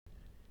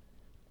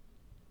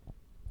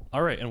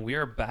All right, and we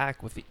are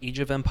back with the Age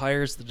of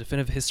Empires, the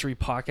Definitive History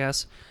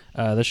podcast,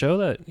 the show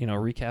that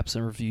recaps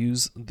and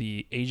reviews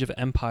the Age of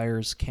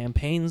Empires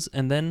campaigns,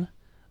 and then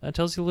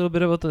tells you a little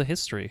bit about the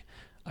history.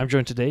 I'm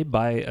joined today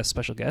by a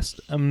special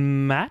guest,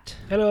 Matt.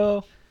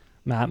 Hello.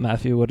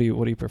 Matthew. What do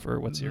you prefer?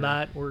 What's your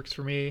Matt works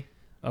for me.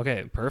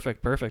 Okay,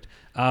 perfect.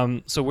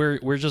 So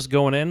we're just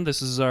going in.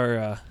 This is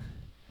our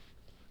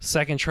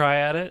second try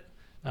at it.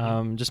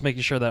 Just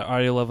making sure that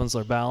audio levels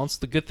are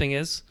balanced. The good thing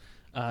is,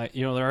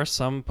 there are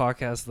some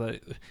podcasts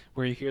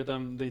where you hear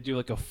them, they do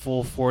like a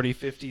full 40,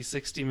 50,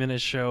 60-minute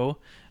show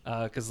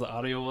because the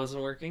audio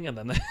wasn't working, and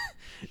then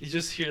you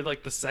just hear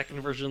like the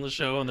second version of the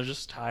show, and they're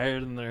just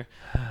tired, and they're,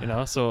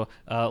 So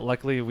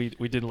luckily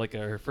we did like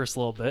our first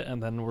little bit, and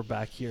then we're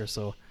back here.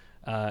 So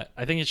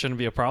I think it shouldn't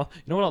be a problem.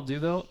 You know what I'll do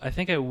though? I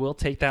think I will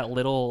take that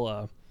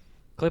little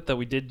clip that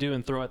we did do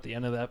and throw at the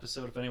end of the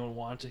episode if anyone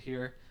wanted to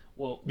hear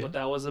what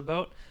that was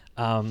about.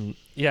 So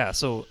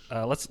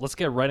let's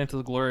get right into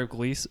the glory of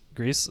Greece.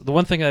 The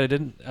one thing that I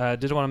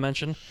did want to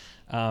mention,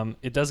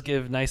 it does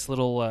give nice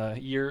little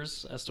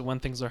years as to when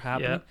things are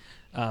happening.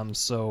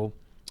 So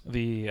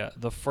the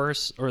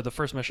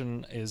first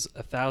mission is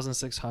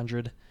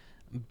 1600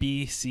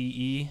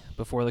 BCE,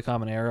 before the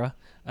Common Era.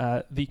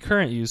 The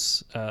current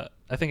use,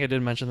 I think I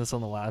did mention this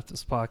on the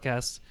last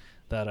podcast,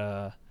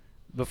 that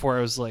before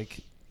I was like,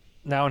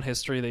 now in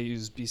history they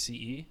use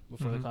BCE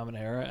before the Common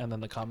Era, and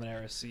then the Common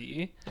Era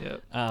CE.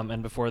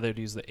 And before they'd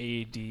use the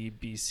AD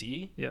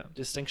BC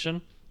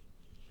distinction.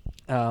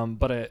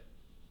 But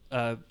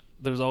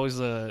there's always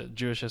a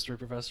Jewish history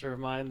professor of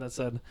mine that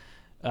said,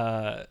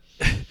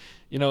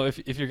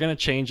 if you're gonna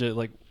change it,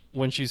 like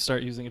once you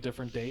start using a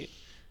different date,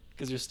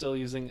 because you're still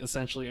using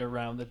essentially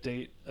around the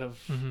date of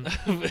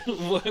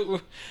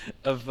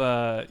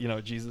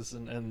Jesus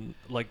and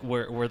like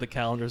where the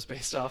calendar is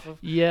based off of.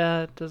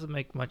 Yeah, it doesn't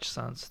make much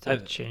sense to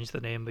change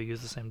the name but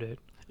use the same date.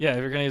 Yeah, if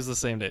you're gonna use the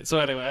same date. So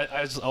anyway,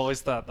 I just always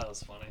thought that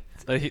was funny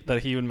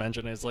that he would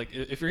mention it. It's like,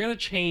 if you're gonna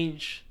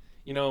change,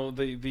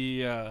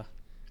 the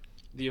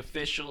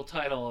official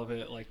title of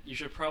it, like you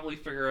should probably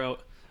figure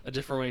out a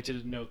different way to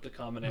denote the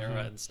Common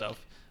Era and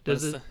stuff.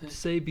 Does it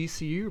say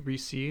BCE or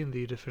BC in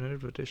the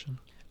definitive edition?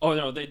 Oh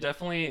no, they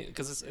definitely,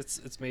 because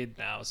it's made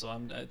now. So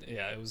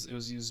it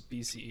was used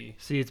BCE.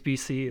 See, it's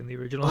BC in the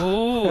original.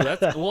 Oh,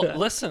 that's well.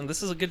 Listen,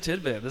 this is a good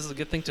tidbit. This is a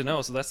good thing to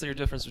know. So that's your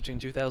difference between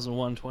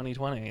 2001,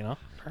 2020. Or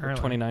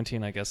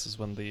 2019, I guess, is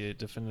when the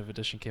definitive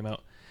edition came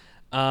out.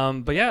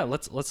 But yeah,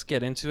 let's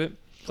get into it.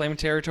 Claiming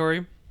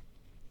territory.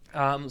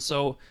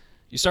 So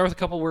you start with a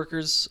couple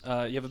workers.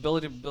 You have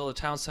ability to build a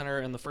town center,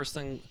 and the first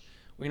thing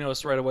we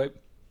noticed right away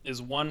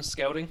is one,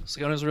 scouting.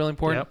 Scouting is really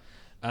important. Yep.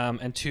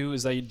 And two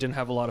is that you didn't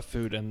have a lot of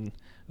food. And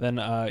then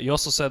you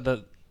also said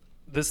that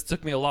this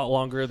took me a lot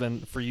longer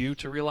than for you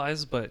to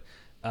realize, but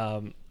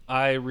I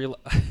went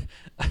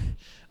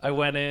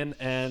in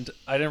and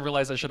I didn't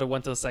realize I should have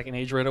went to the second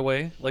age right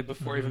away, like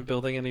before even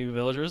building any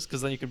villagers,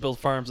 because then you can build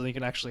farms and you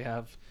can actually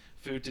have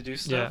food to do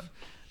stuff.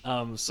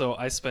 So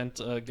I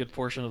spent a good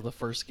portion of the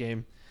first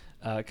game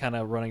kind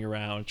of running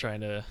around trying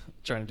to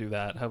do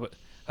that.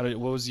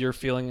 What was your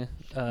feeling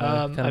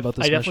about this mission?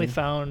 I definitely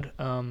found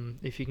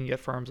if you can get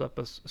farms up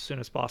as soon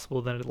as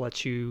possible, then it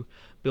lets you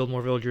build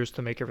more villagers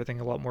to make everything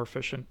a lot more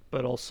efficient.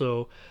 But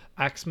also,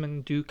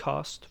 axemen do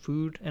cost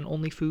food and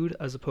only food,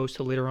 as opposed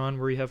to later on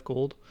where you have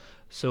gold.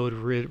 So it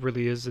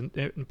really is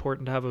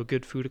important to have a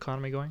good food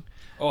economy going.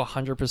 Oh,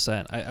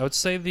 100%. I would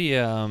say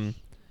the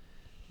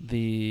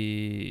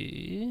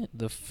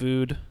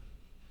food,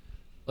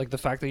 like the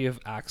fact that you have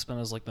axemen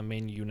as like the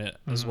main unit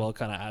as well,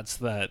 kind of adds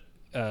to that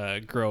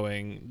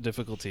growing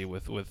difficulty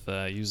with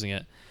using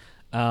it.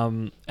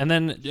 And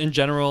then in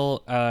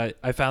general,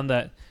 I found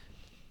that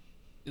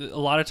a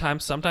lot of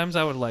times, sometimes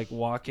I would like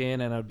walk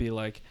in and I'd be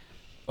like,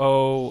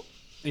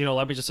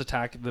 let me just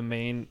attack the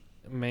main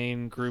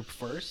group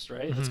first,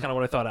 right? That's kind of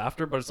what I thought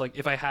after. But it's like,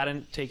 if I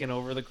hadn't taken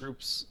over the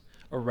groups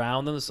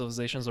around them, the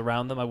civilizations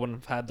around them, I wouldn't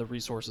have had the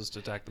resources to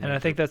attack them. And I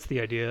think that's the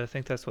idea. I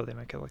think that's why they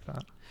make it like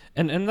that.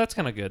 And that's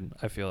kind of good,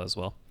 I feel, as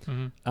well.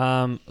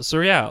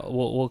 So yeah,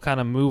 we'll kind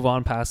of move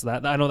on past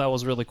that. I know that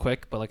was really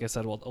quick, but like I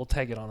said, we'll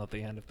tag it on at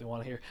the end if they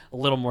want to hear a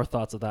little more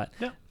thoughts of that.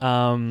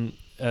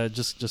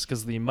 Just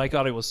because the mic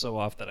audio was so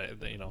off that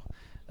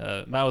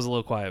Matt was a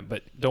little quiet,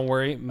 but don't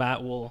worry,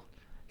 Matt will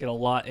get a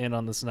lot in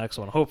on this next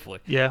one, hopefully.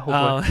 Yeah,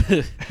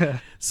 hopefully.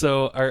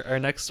 So our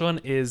next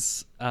one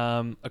is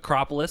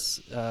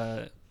Acropolis.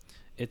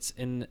 It's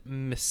in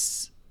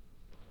Mycenae.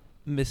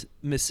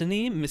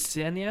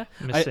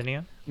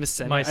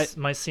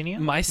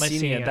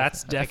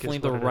 That's definitely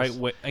the right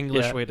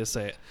English way to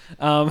say it.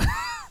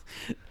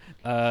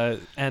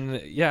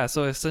 And yeah,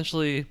 so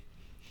essentially,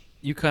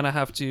 you kind of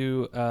have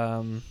to.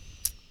 The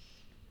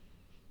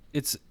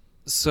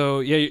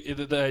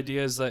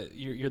idea is that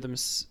you're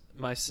the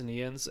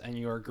Mycenaeans, and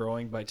you are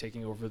growing by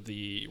taking over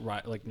the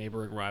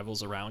neighboring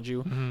rivals around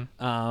you.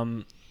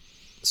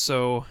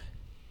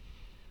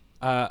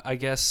 I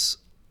guess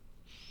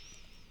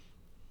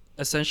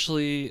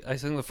essentially, I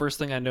think the first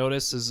thing I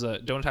noticed is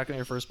don't attack on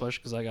your first push,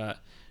 because I got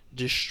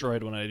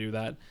destroyed when I do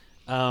that.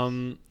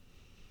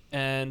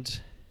 And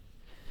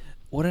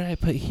what did I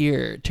put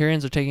here?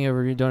 Tyrians are taking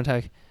over. You don't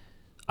attack.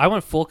 I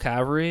went full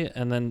cavalry,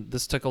 and then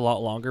this took a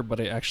lot longer,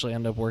 but it actually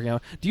ended up working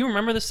out. Do you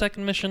remember the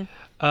second mission?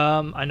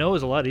 I know it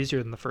was a lot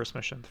easier than the first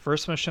mission. The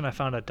first mission I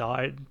found I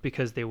died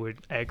because they would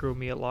aggro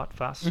me a lot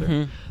faster.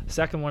 Mhm. The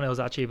second one I was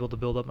actually able to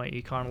build up my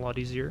econ a lot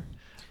easier.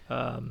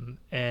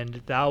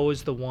 And that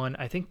was the one.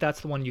 I think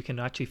that's the one you can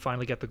actually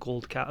finally get the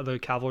gold the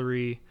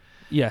cavalry.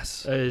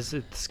 Yes. Is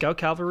it scout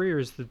cavalry or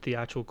is it the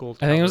actual gold?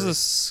 I think it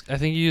was cavalry? I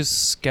think you used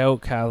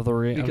scout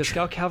cavalry. Because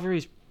scout cavalry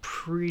is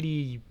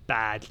pretty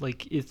bad.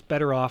 Like it's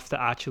better off to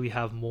actually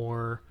have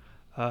more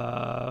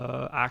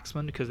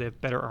axemen because they have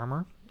better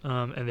armor,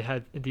 and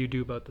they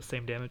do about the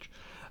same damage.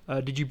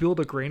 Did you build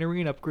a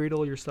granary and upgrade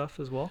all your stuff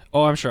as well?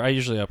 Oh, I'm sure. I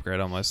usually upgrade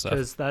all my stuff.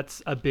 Because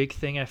that's a big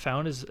thing I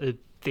found is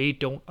they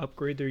don't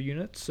upgrade their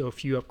units. So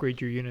if you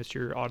upgrade your units,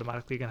 you're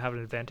automatically gonna have an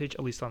advantage,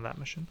 at least on that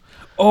mission.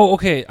 Oh,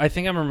 okay. I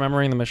think I'm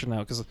remembering the mission now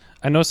because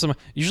I know some.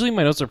 Usually,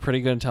 my notes are pretty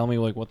good and tell me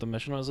like what the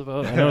mission was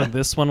about. I know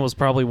this one was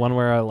probably one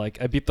where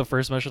I beat the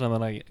first mission and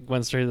then I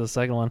went straight to the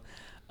second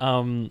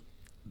one.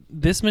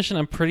 This mission,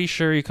 I'm pretty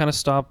sure you kind of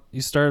stop.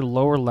 You started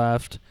lower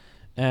left,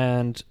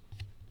 and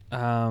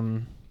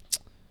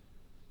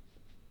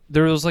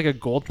there was like a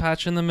gold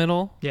patch in the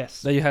middle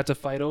Yes. that you had to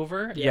fight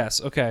over. Yeah.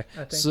 Yes. Okay. I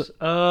think So-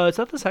 so. Is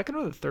that the second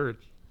or the third?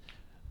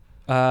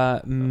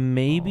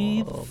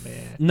 Maybe. Oh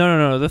man.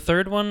 No. The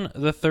third one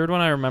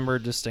I remember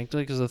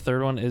distinctly because the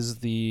third one is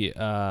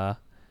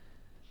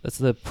that's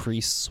the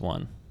priest's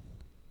one.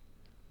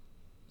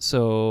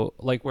 So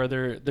like where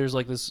there's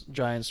like this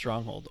giant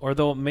stronghold. Or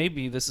though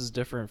maybe this is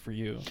different for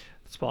you.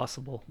 It's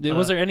possible.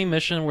 Was there any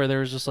mission where there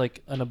was just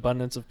like an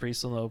abundance of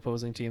priests on the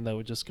opposing team that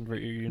would just convert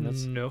your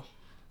units? No.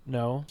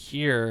 No.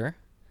 Here,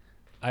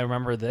 I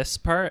remember this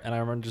part, and I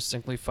remember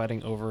distinctly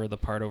fighting over the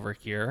part over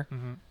here.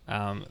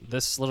 Mm-hmm.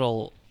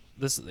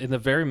 This in the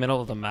very middle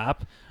of the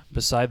map,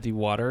 beside the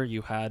water,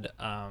 you had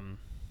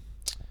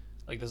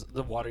like this,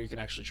 the water you can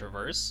actually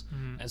traverse,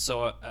 Mm-hmm. and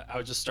so I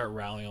would just start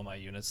rallying all my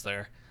units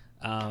there.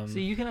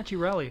 See, you can actually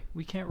rally.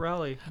 We can't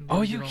rally.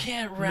 Oh, you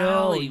can't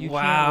rally! you can't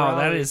Wow,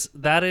 rally.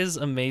 that is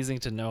amazing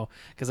to know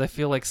because I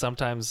feel like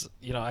sometimes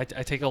I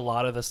take a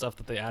lot of the stuff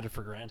that they added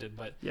for granted,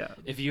 but Yeah.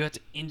 if you had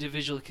to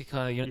individually kick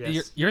on a unit,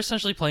 Yes. you're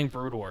essentially playing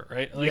Brood War,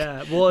 right? Like,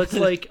 Yeah. Well, it's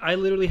like I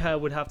literally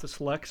would have to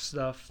select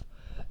stuff,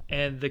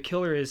 and the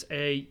killer is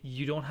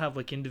you don't have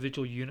like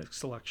individual unit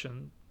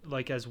selection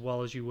like as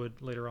well as you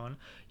would later on.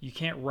 You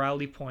can't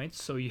rally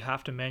points, so you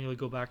have to manually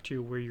go back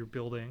to where you're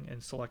building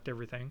and select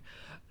everything.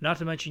 Not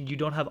to mention you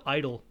don't have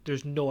idle.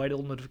 There's no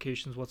idle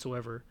notifications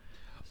whatsoever.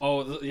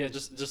 Oh yeah,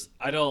 just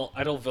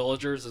idle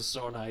villagers is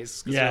so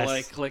nice because Yes. you're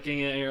like clicking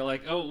it and you're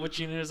like, oh, which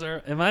units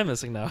am I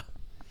missing now?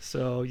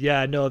 So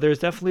yeah, no, there's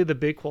definitely the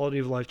big quality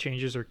of life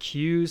changes are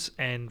queues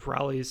and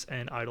rallies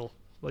and idle.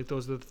 Like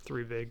those are the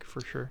three big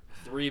for sure.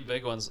 3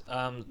 big ones.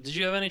 Did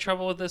you have any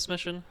trouble with this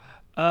mission?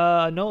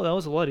 No, that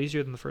was a lot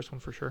easier than the first one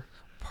for sure.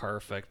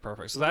 Perfect.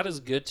 So that is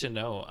good to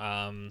know.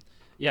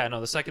 Yeah,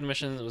 no, the second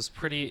mission was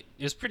pretty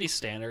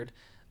standard.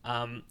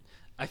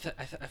 I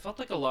felt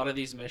like a lot of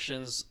these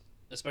missions,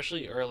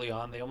 especially early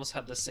on, they almost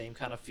had the same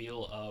kind of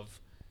feel of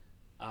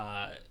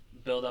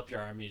build up your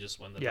army, just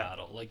win the Yeah.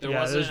 battle. Like there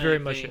Yeah, wasn't there's very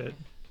much anything- it.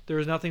 There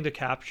was nothing to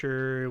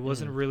capture. It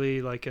wasn't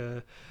really like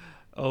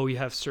you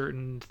have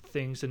certain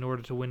things in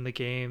order to win the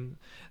game.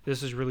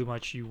 This is really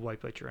much you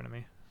wipe out your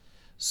enemy.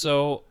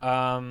 So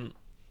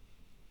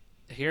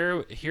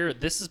here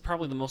this is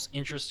probably the most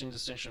interesting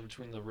distinction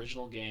between the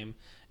original game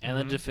and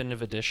the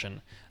definitive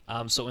edition.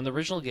 So in the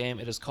original game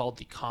it is called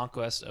the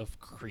Conquest of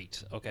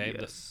Crete, okay?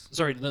 Yes.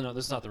 No,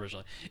 this is not the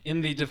original.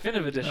 In the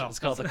definitive edition No. it's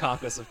called the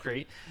Conquest of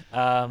Crete.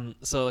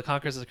 So the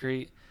Conquest of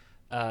Crete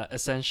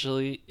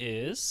essentially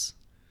is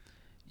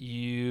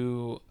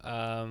you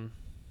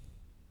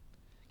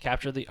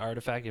capture the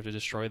artifact, you have to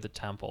destroy the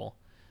temple.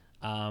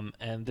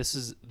 And this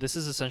is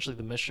essentially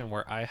the mission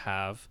where I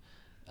have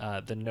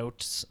the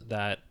notes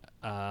that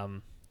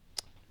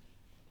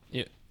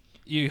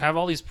you have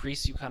all these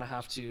priests. You kind of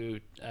have to you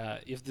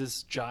have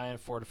this giant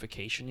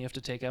fortification you have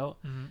to take out,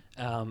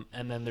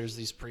 and then there's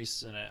these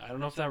priests in it. I don't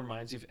know if that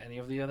reminds you of any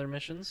of the other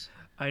missions.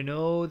 I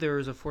know there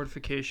is a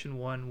fortification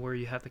one where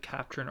you have to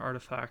capture an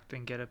artifact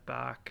and get it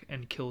back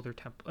and kill their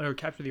temple, or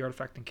capture the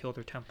artifact and kill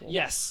their temple.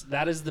 Yes,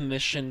 that is the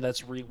mission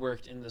that's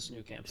reworked in this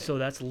new campaign. So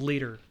that's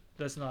later.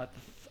 That's not.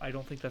 I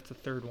don't think that's the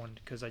third one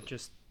because I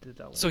just did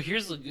that one. So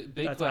here's the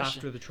big that's question.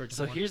 after the Trojan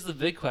So one. here's the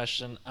big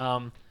question.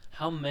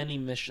 How many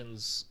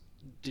missions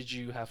did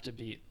you have to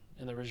beat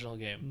in the original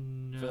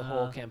game for the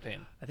whole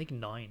campaign? I think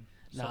 9.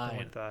 Something 9.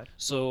 like that.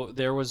 So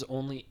there was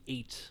only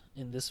 8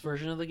 in this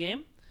version of the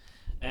game,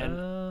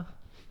 and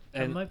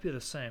It might be the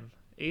same.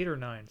 8 or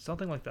 9,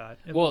 something like that.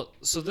 well,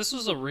 so this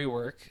was a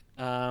rework.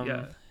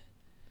 Yeah.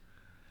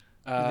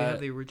 Do they have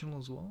the original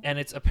as well? And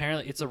it's a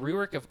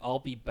rework of I'll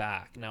Be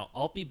Back. Now,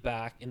 I'll Be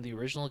Back in the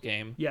original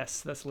game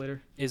Yes, that's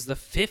later. is the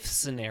 5th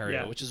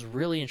scenario, Yeah. which is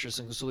really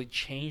interesting. So they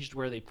changed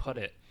where they put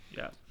it.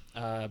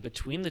 Yeah.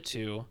 Between the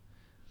two,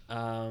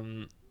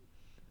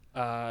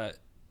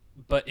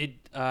 but it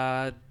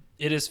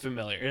It is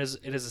familiar. It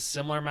is a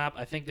similar map.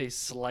 I think they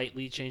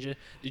slightly changed it.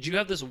 Did you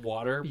have this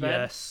water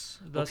bed? Yes,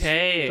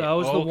 Okay. that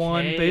was the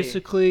one. Okay.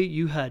 Basically,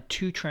 you had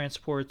two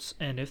transports,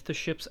 and if the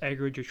ships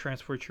aggroed your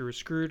transports, you were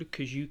screwed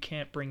because you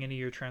can't bring any of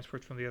your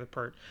transports from the other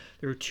part.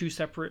 There were two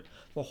separate.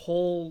 The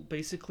whole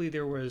basically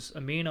there was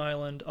a main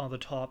island on the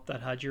top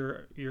that had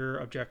your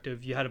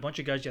objective. You had a bunch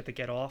of guys you had to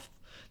get off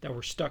that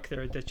were stuck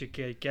there that you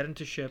could get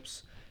into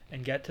ships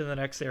and get to the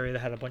next area that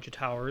had a bunch of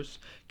towers,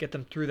 get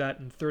them through that,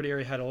 and the third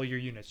area had all your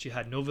units. You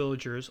had no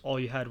villagers, all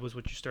you had was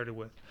what you started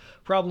with.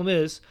 Problem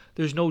is,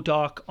 there's no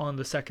dock on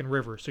the second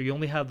river, so you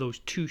only have those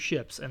two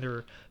ships, and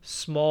they're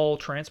small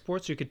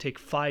transports, so you could take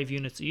 5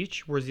 units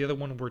each, whereas the other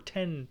one were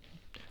 10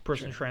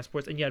 person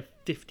transports, and you had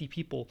 50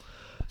 people.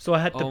 So I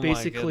had to Oh my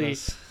basically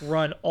goodness.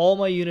 run all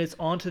my units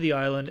onto the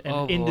island and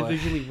Oh, boy.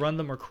 individually run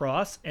them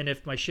across, and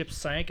if my ship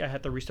sank, I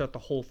had to restart the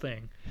whole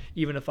thing,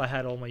 even if I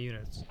had all my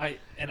units. I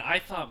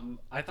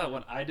thought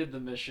when I did the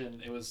mission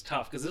it was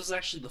tough because this was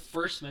actually the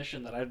first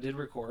mission that I did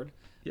record.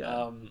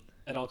 Yeah.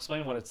 And I'll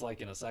explain what it's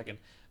like in a second.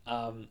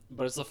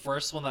 But it's the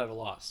first one that I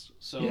lost.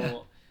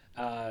 So,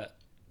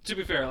 to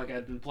be fair, like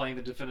I'd been playing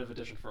the definitive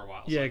edition for a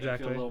while. So Yeah, I did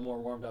exactly. feel a little more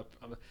warmed up.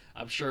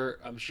 I'm sure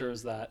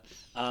it's that.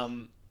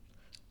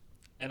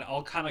 And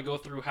I'll kind of go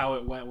through how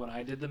it went when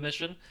I did the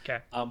mission. Okay.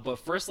 But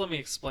first, let me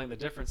explain the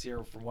difference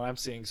here from what I'm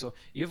seeing. So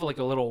you have like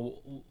a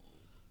little.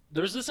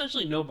 There's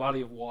essentially no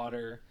body of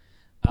water,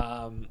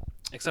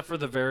 except for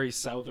the very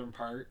southern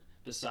part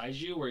beside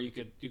you, where you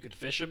could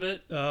fish a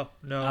bit. Oh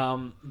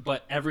no.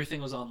 But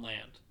everything was on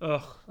land.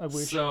 Ugh, I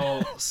wish.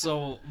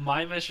 So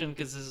my mission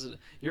consisted.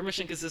 Your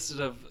mission consisted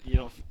of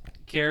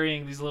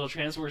carrying these little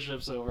transport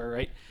ships over,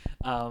 right?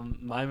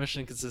 My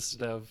mission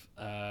consisted of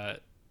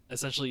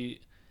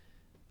essentially.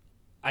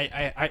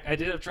 I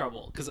did have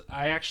trouble because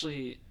I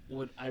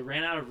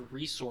ran out of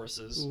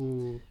resources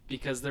Ooh.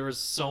 because there was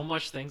so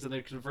much things and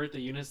they convert the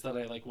units that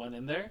I like went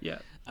in there. Yeah.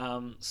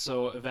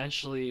 So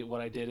eventually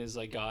what I did is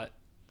I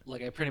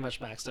pretty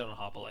much maxed out on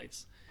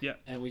hoplites. Yeah.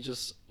 And we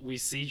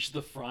sieged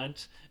the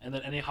front, and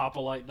then any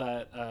hoplite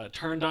that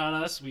turned on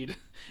us, we'd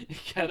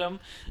get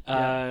them.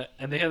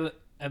 And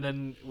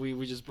then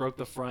we just broke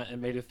the front and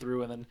made it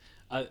through. And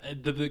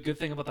then the good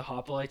thing about the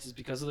hoplites is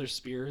because of their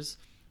spears,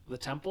 the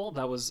temple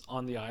that was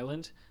on the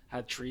island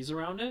had trees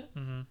around it.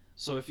 Mm-hmm.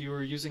 So if you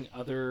were using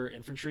other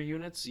infantry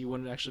units, you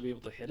wouldn't actually be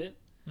able to hit it.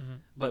 Mm-hmm.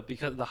 But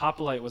because the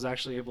hoplite was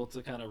actually able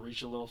to kind of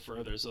reach a little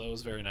further, so that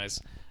was very nice.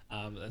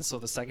 And so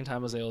the second time I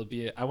was able to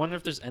beat it. I wonder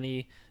if there's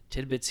any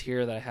tidbits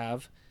here that I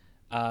have.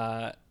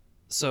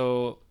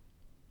 So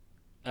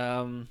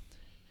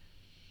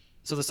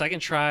the second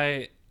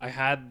try, I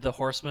had the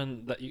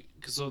horsemen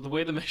so the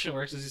way the mission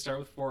works is you start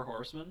with 4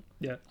 horsemen.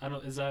 Yeah. I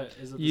don't. Is it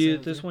the Yeah.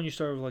 same This thing? one you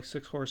start with like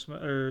 6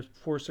 horsemen or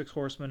 6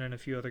 horsemen and a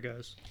few other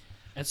guys.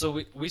 And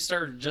so we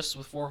started just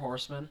with 4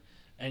 horsemen,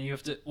 and you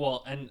have to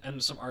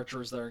and some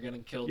archers that are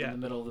getting killed in Yeah. the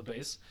middle of the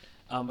base.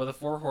 But the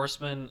 4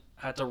 horsemen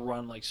had to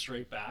run like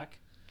straight back.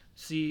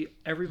 See,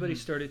 everybody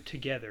started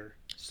together.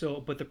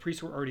 But the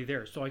priests were already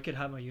there, so I could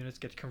have my units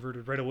get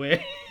converted right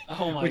away.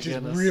 Oh my which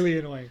goodness! is really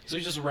annoying. So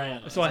he just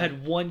ran. So I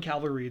had 1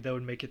 cavalry that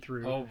would make it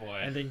through. Oh boy!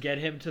 And then get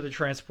him to the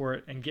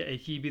transport and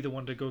he'd be the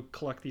one to go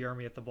collect the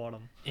army at the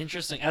bottom.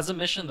 Interesting. As a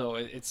mission though,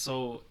 it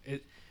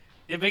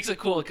makes it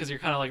cool because you're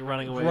kind of like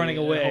running away,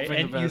 hoping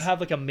and the you best.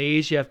 have like a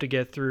maze you have to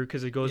get through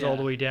because it goes all Yeah.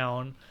 the way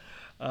down.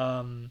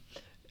 And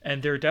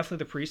they're definitely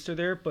the priests are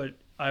there, but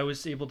I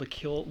was able to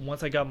kill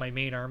once I got my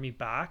main army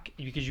back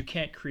because you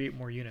can't create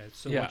more units.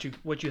 So Yeah.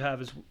 what you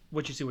have is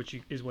what you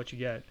see is what you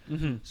get.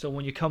 Mm-hmm. So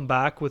when you come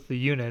back with the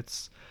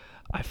units,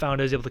 I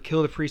found I was able to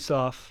kill the priests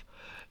off.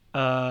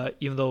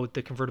 Even though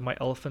they converted my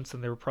elephants,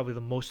 and they were probably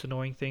the most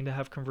annoying thing to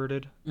have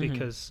converted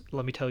because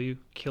let me tell you,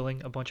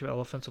 killing a bunch of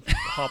elephants with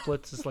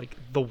hoplites is like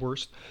the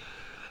worst.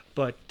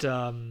 But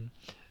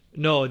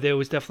no, there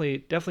was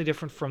definitely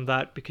different from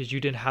that because you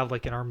didn't have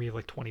like an army of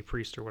like 20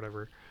 priests or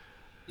whatever.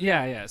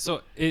 Yeah.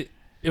 So it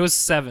was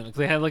 7.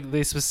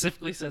 They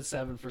specifically said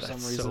 7 for some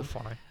reason. So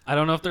funny. I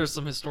don't know if there's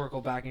some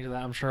historical backing to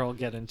that. I'm sure I'll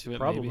get into it.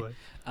 Probably.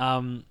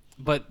 Maybe.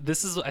 But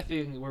this is, I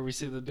think, where we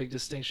see the big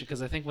distinction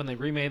because I think when they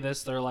remade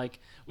this, they're like,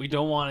 we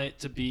don't want it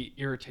to be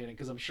irritating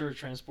because I'm sure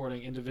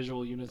transporting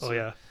individual units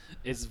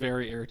is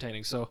very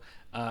irritating. So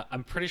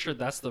I'm pretty sure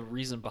that's the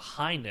reason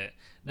behind it.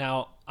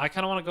 Now, I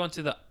kind of want to go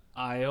into the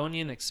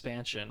Ionian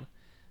expansion.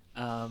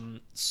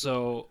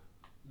 So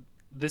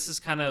this is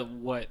kind of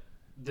what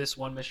this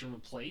one mission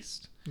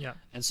replaced. Yeah.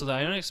 And so the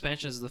Ionian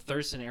expansion is the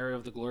third scenario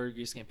of the Glory of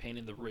Greece campaign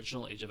in the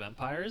original Age of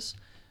Empires.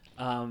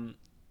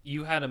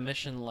 You had a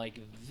mission like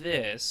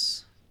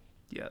this.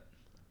 Yeah.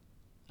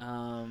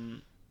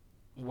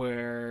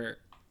 Where.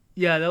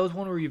 Yeah, that was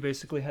one where you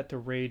basically had to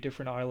raid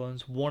different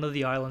islands. One of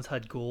the islands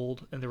had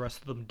gold, and the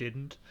rest of them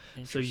didn't.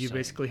 So you Interesting.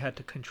 basically had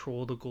to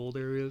control the gold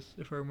areas,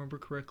 if I remember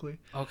correctly.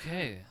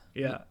 Okay.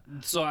 Yeah.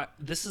 So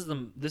this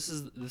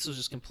was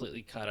just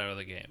completely cut out of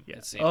the game. Yeah.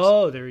 It seems.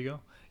 Oh, there you go.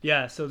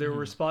 Yeah. So there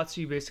were spots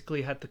you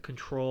basically had to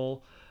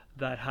control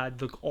that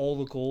had all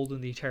the gold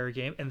in the entire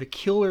game, and the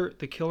killer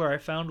I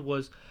found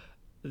was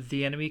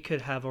the enemy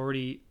could have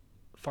already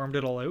farmed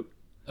it all out.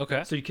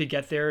 Okay. So you could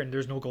get there and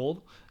there's no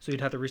gold, so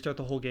you'd have to restart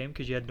the whole game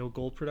because you had no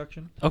gold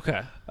production.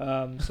 Okay.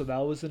 So that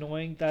was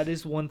annoying. That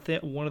is one thing.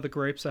 One of the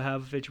gripes I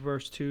have of Age of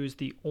Empires 2 is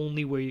the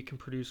only way you can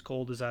produce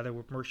gold is either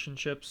with merchant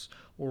ships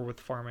or with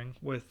farming,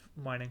 with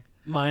mining.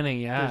 Mining,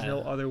 yeah. There's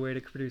no other way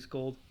to produce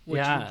gold. Which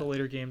Yeah. with the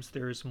later games,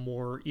 there's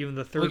more. Even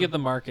the third. Look at the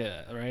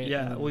market, right?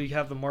 Yeah, well, you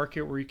have the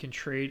market where you can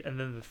trade, and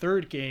then the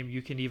third game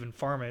you can even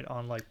farm it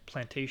on like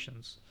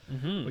plantations,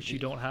 which you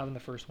don't have in the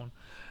first one.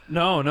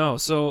 No.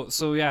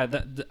 So yeah,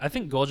 I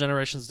think gold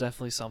generation is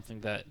definitely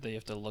something that you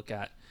have to look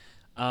at.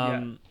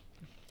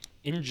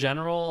 In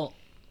general,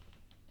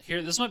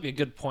 here this might be a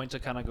good point to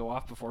kind of go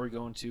off before we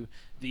go into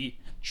the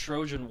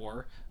Trojan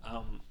War.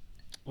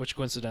 Which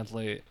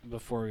coincidentally,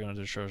 before we go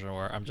into the Trojan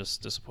War, I'm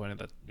just disappointed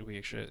that we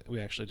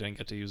actually didn't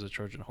get to use a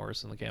Trojan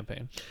horse in the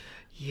campaign.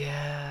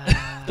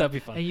 Yeah, That'd be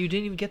fun. And you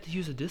didn't even get to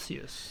use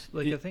Odysseus.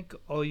 Like I think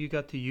all you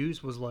got to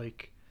use was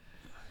like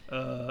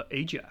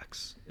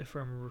Ajax, if I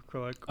remember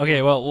correctly.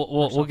 Okay, well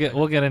we'll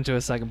get into it in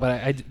a second,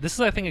 but this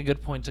is I think a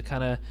good point to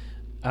kind of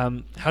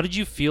how did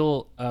you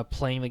feel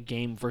playing the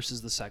game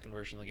versus the second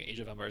version, like Age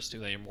of Empires 2,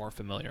 that you're more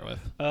familiar with?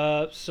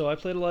 So I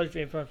played a lot of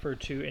Age of Empires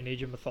 2 and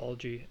Age of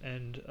Mythology,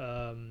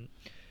 and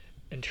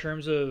in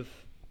terms of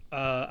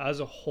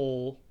as a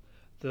whole,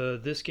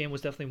 this game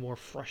was definitely more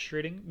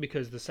frustrating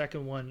because the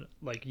second one,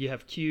 like you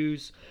have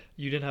queues,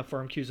 you didn't have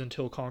farm queues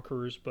until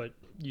Conquerors, but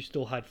you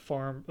still had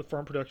farm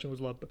production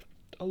was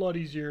a lot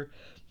easier.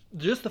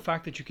 Just the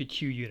fact that you could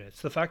queue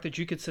units, the fact that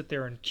you could sit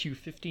there and queue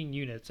 15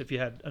 units if you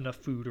had enough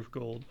food or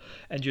gold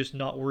and just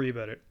not worry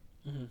about it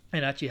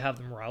and actually have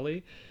them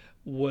rally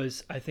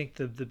was, I think,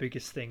 the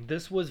biggest thing.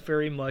 This was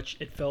very much,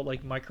 it felt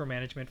like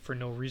micromanagement for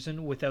no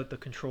reason without the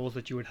controls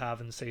that you would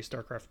have in, say,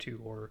 StarCraft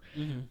 2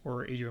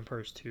 or Age of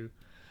Empires 2.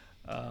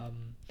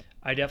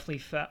 I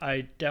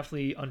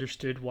definitely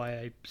understood why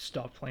I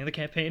stopped playing the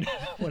campaign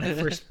when I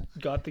first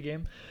got the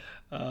game.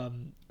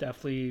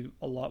 Definitely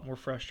a lot more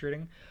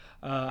frustrating.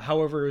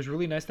 However, it was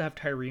really nice to have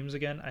triremes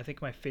again. I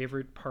think my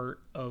favorite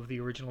part of the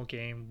original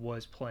game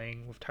was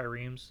playing with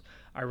triremes.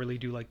 I really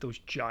do like those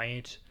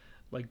giant,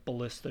 like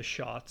ballista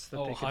shots that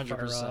they could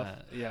fire off.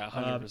 Yeah,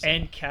 100%.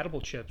 And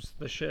catapult ships,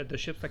 the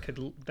ships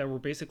that were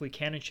basically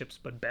cannon ships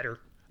but better.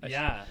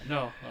 Yeah,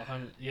 no,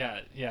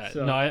 yeah.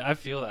 So- No, I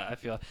feel that.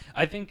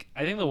 I think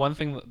the one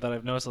thing that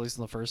I've noticed, at least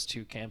in the first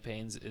two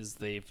campaigns, is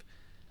the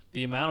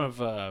amount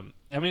of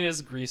I mean, it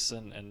is Greece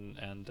and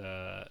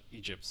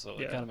Egypt, so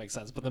it kind of makes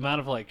sense. But the amount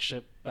of like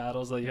ship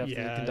battles that you have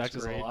to conduct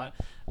is a lot.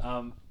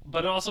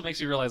 But it also makes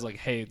you realize, like,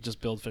 hey,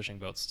 just build fishing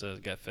boats to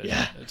get fish,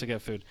 to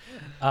get food.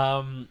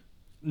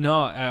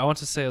 No, I want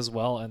to say as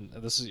well, and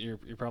this is you're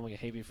probably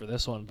gonna hate me for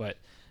this one, but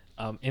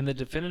in the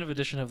definitive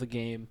edition of the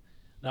game,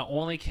 not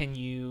only can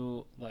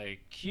you like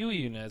queue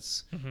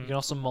units, you can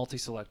also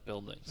multi-select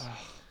buildings.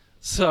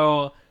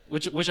 So,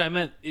 which I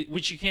meant,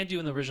 which you can't do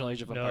in the original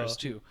Age of Empires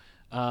 2.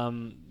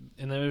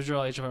 In the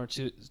original Age of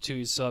Empires 2,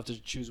 you still have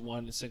to choose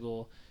one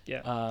single.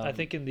 Yeah, I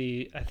think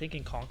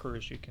in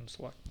Conquerors you can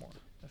select more,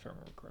 if I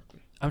remember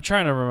correctly. I'm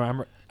trying to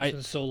remember. It's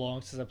been so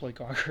long since I played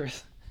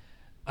Conquerors.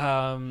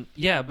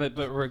 Yeah, but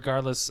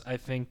regardless, I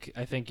think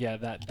yeah,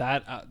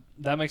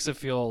 that makes it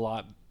feel a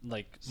lot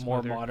like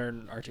more Smoother.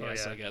 modern RTS, Oh,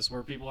 yeah. I guess,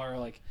 where people are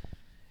like,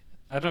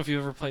 I don't know if you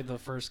ever played the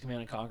first Command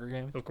and Conquer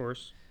game. Of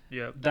course.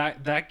 Yeah.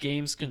 That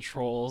game's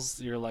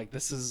controls, you're like,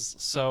 this is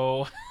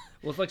so.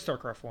 Well, it's like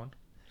StarCraft 1.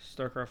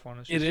 StarCraft 1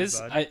 is just It as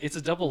is. bad. It's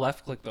a double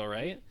left click though,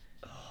 right?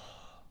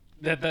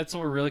 That's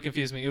what really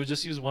confused me. It would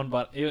just use one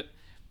button.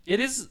 It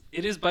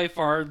is by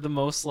far the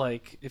most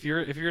like if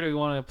you're to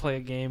want to play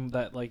a game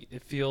that like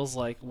it feels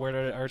like where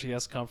did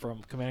RTS come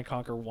from? Command and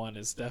Conquer 1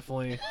 is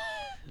definitely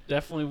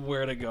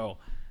where to go.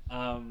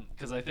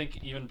 Because I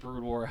think even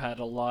Brood War had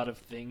a lot of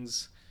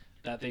things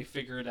that they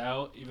figured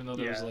out, even though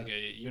there was like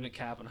a unit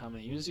cap on how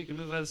many units you can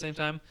move at the same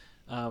time.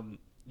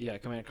 Yeah,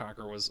 Command and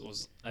Conquer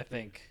was I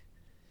think.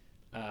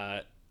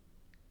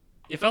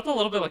 It felt a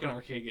little bit like an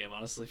arcade game,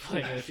 honestly,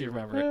 playing it if you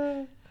remember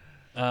it.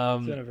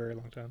 It's been a very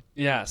long time.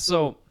 Yeah,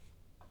 so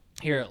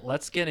here,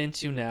 let's get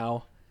into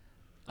now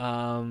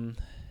Trojan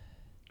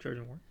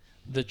War.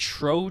 the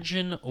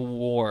Trojan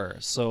War.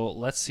 So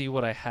let's see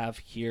what I have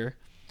here.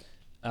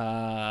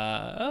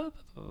 Trojan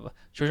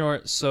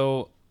War.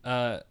 So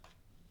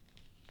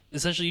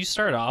essentially, you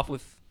start off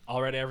with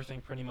already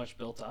everything pretty much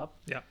built up.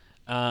 Yeah.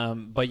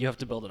 But you have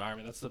to build an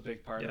army. That's the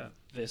big part of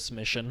this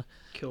mission.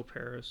 Kill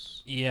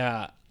Paris.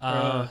 Yeah.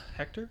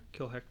 Hector?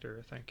 Kill Hector,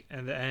 I think.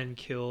 And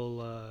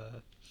kill...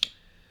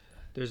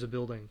 there's a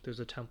building. There's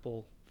a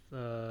temple,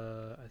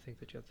 I think,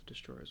 that you have to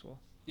destroy as well.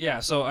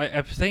 Yeah, so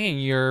I'm thinking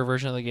your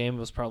version of the game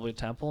was probably a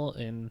temple.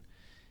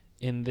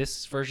 In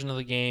this version of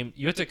the game,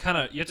 you have to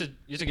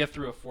get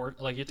through a fort,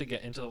 like you have to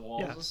get into the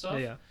walls and stuff.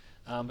 Yeah.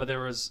 But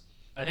there was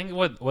I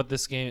think what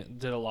this game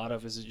did a lot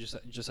of is you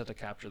just had to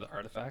capture the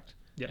artifact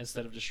Yeah.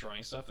 instead of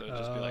destroying stuff. It would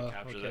just be like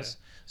capture Okay. this.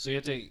 So you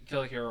had to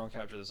kill a hero and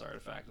capture this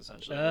artifact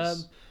essentially.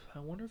 I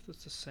wonder if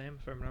it's the same.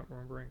 If I'm not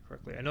remembering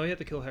correctly, I know you have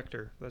to kill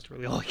Hector. That's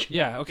really all I can.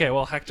 Yeah. Okay.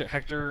 Well,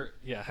 Hector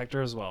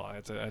as well. I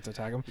had to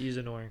attack him. He's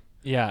annoying.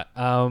 Yeah.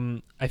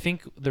 I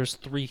think there's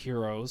 3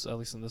 heroes at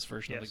least in this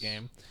version of the Yes.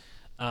 game.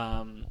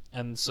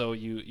 And so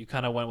you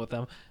kind of went with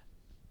them.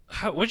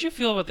 What'd you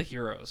feel about the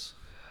heroes?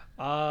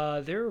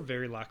 They're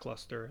very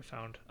lackluster.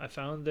 I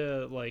found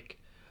the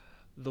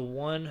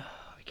one.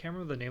 I can't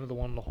remember the name of the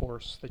one on the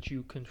horse that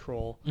you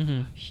control.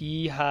 Mm-hmm.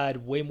 He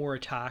had way more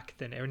attack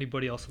than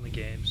anybody else in the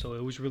game, so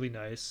it was really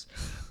nice.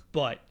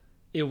 But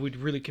it would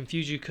really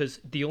confuse you because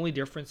the only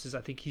difference is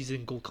I think he's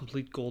in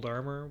complete gold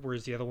armor,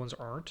 whereas the other ones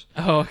aren't.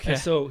 Oh, okay.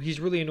 And so he's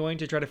really annoying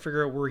to try to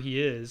figure out where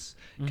he is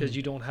because Mhm.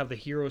 you don't have the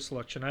hero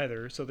selection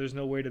either. So there's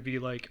no way to be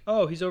like,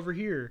 oh, he's over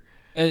here.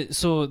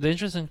 So the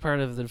interesting part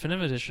of the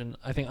Definitive Edition,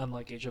 I think,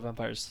 unlike Age of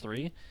Empires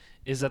 3,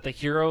 is that the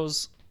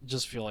heroes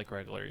just feel like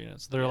regular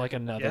units. They're like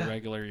another Yeah.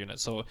 regular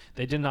unit. So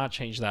they did not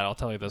change that. I'll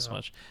tell you this No.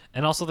 much.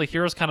 And also, the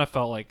heroes kind of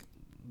felt like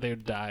they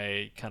would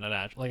die kind of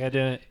naturally. Like I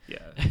didn't.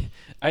 Yeah.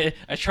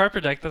 I tried to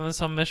protect them in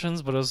some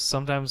missions, but it was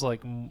sometimes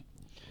like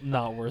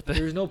not worth it.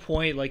 There's no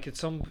point. Like at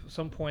some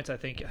points, I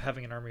think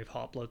having an army of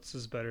hoplites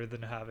is better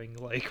than having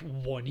like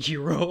one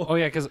hero. Oh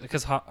yeah, because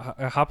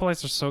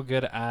hoplites are so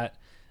good at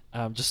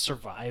just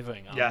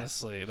surviving. Yeah.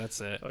 Honestly, that's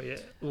it. Oh yeah.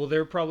 Well,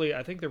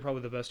 I think they're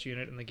probably the best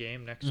unit in the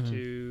game, next Mhm.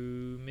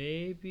 to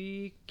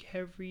maybe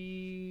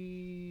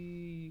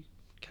heavy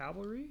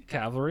cavalry.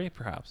 Cavalry,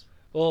 perhaps.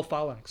 Well,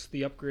 phalanx,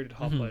 the upgraded Mhm.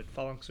 hoplite.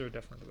 Phalanx are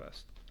definitely the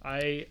best.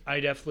 I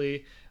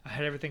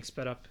had everything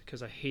sped up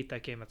because I hate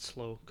that game at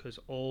slow. Because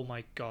oh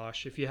my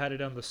gosh, if you had it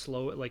on the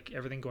slow, like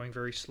everything going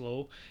very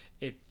slow,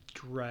 it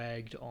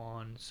dragged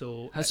on.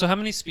 So So how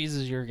many speeds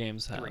does your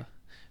games have? 3.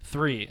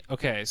 3.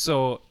 Okay,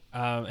 so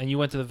and you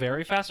went to the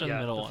very fast or yeah, the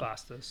middle the one?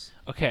 fastest.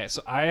 Okay,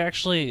 so I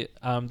actually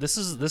this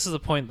is the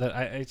point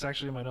that it's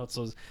actually in my notes.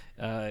 So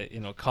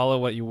call it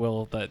what you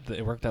will, that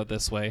it worked out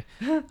this way.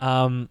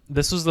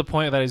 This was the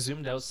point that I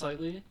zoomed out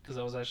slightly because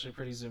I was actually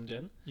pretty zoomed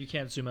in. You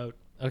can't zoom out.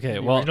 Okay,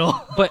 The well,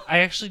 original. but I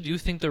actually do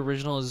think the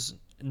original is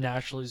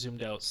naturally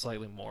zoomed out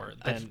slightly more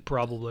than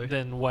Probably.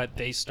 than what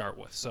they start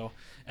with. So,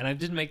 and I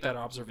did make that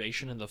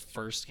observation in the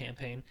first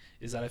campaign,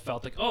 is that I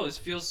felt like, oh, this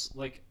feels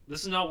like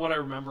this is not what I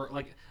remember.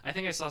 Like, I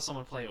think I saw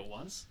someone play it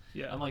once.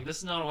 Yeah. I'm like, this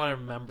is not what I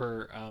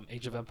remember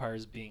Age of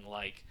Empires being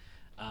like.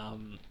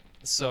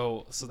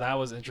 So that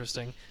was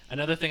interesting.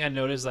 Another thing I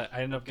noticed is that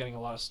I ended up getting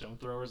a lot of stone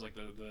throwers, like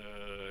the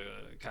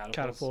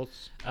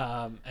catapults.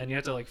 Catapults. And you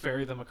had to like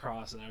ferry them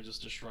across, and I would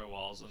just destroy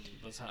walls, and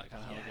that's how kind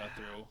of how we got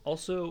through.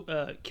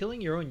 Also, killing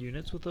your own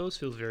units with those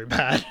feels very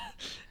bad.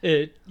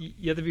 You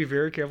have to be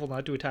very careful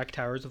not to attack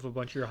towers with a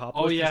bunch of your hoplites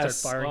Oh and yes,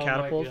 start firing oh, my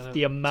catapults. goodness.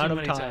 The amount Too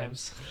of many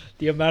times,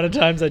 the amount of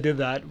times I did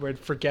that, where I'd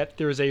forget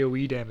there was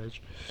AOE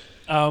damage.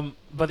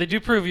 But they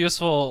do prove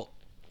useful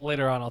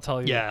later on. I'll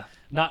tell you. Yeah.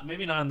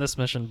 Maybe not in this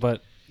mission,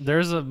 but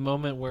there's a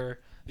moment where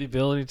the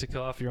ability to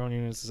kill off your own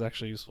units is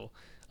actually useful.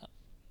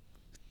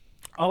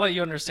 I'll let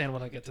you understand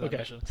when I get to that Okay,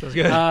 mission. sounds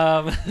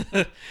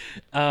good.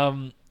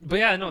 But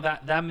yeah, no,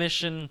 that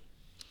mission,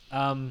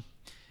 it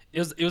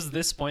was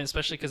this point,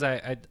 especially because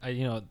I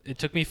it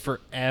took me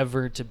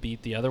forever to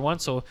beat the other one.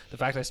 So the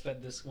fact I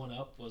sped this one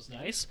up was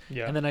nice.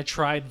 Yeah. And then I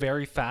tried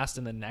very fast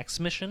in the next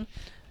mission.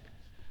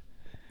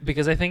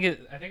 Because I think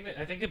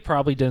it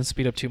probably didn't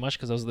speed up too much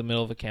because I was in the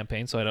middle of a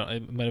campaign, so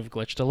it might have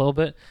glitched a little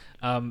bit.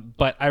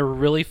 But I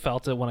really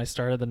felt it when I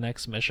started the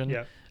next mission.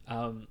 Yeah.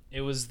 It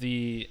was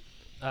the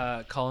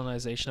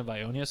colonization of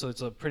Ionia, so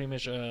it's a pretty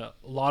much a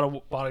lot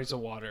of bodies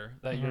of water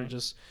that you're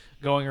just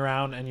going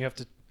around, and you have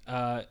to,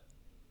 at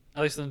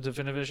least in the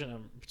Definitive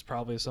Edition, it's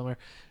probably somewhere,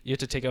 you have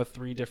to take out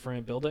 3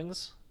 different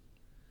buildings.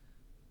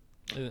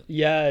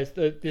 Yeah,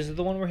 this is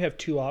the one where you have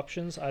 2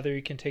 options. Either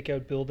you can take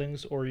out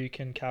buildings or you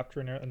can capture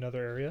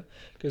another area.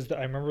 Because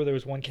I remember there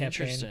was one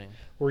campaign Interesting.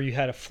 where you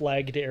had a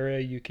flagged area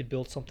you could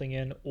build something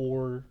in,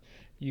 or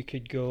you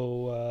could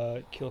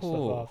go kill stuff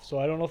Cool. off. So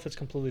I don't know if it's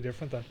completely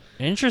different then.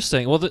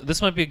 Interesting. Well,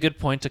 this might be a good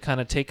point to kind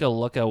of take a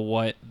look at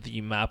what the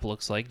map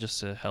looks like,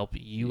 just to help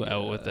you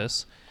out with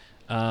this.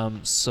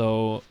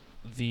 So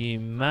the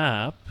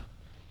map,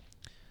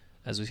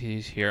 as we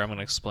see here, I'm going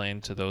to explain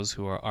to those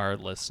who are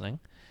listening,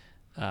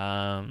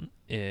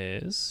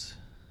 is...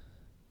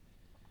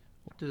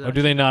 do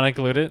they not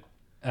include it?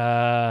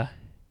 Of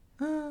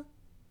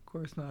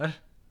course not.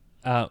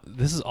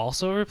 This is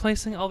also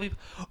replacing I'll Be...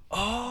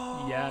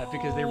 Oh! Yeah,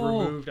 because they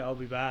removed I'll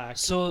Be Back.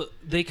 So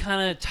they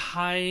kind of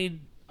tied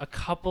a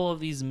couple of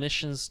these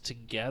missions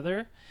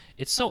together.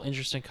 It's so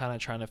interesting kind of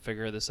trying to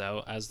figure this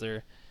out as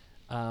they're...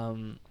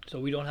 So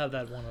we don't have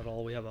that one at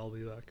all. We have I'll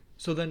Be Back.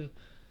 So then,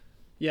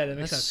 yeah, that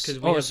makes That's- sense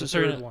because we have the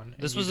sorry, third one.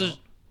 This and was you a... don't.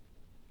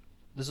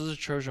 This was a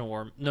Trojan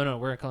War. No,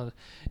 we're in colonization.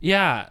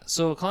 Yeah,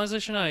 so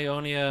colonization of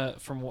Ionia,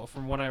 from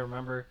what I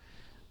remember,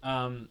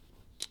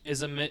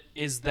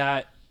 is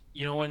that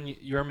you know when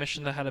your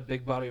mission that had a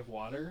big body of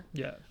water,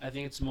 Yeah. I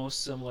think it's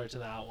most similar to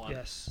that one.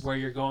 Yes. Where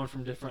you're going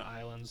from different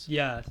islands.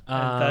 Yeah,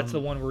 and that's the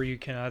Um, one where you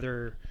can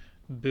either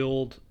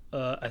build.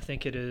 I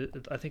think it is.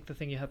 I think the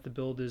thing you have to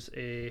build is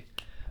a.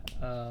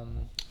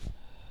 Um,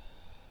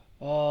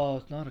 oh,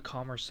 it's not a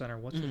commerce center.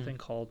 What's the Mm. thing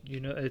called?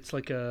 It's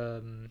like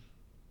a.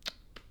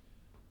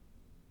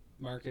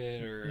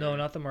 Market or No,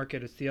 not the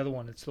market. It's the other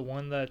one. It's the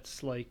one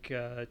that's like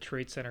a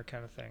trade center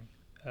kind of thing.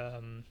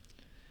 Um,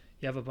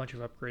 you have a bunch of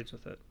upgrades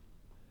with it.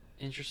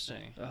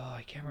 Interesting. Oh,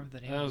 I can't remember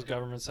the name. That of was it.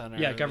 government center.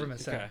 Yeah, government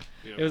center.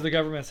 It was the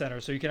government center.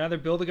 So you can either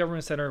build a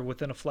government center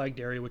within a flagged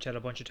area, which had a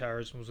bunch of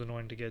towers and was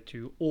annoying to get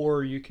to,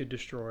 or you could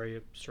destroy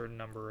a certain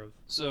number of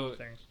So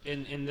things.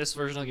 in this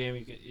version of the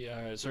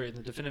game, sorry, in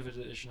the definitive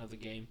edition of the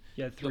game,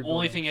 Yeah, the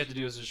only thing you have to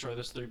do is destroy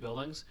those 3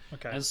 buildings.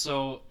 Okay. And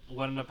so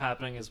what ended up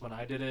happening is when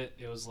I did it,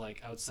 it was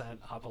like I would send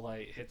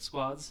Hoplite hit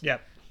squads.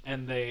 Yep.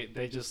 And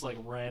they just like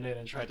ran in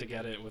and tried to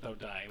get it without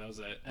dying. That was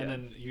it. And Yeah.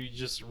 then you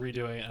just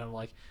redo it, and I'm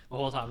like the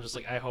whole time I'm just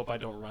like I hope I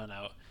don't run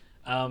out.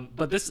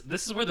 But this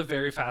is where the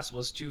very fast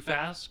was too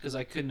fast because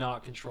I could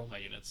not control my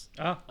units.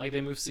 Oh. Like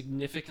they moved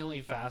significantly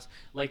fast.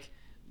 Like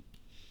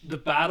the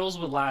battles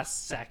would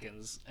last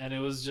seconds, and it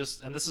was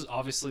just. And this is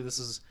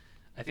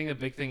I think the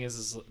big thing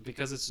is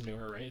because it's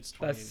newer, right? It's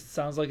 20. That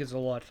sounds like it's a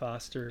lot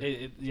faster.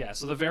 Yeah.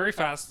 So the very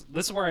fast.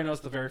 This is where I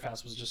noticed the very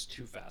fast was just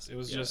too fast. It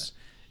was Yeah. just.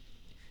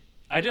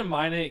 I didn't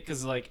mind it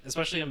because, like,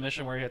 especially a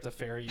mission where you had to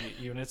ferry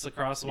units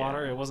across the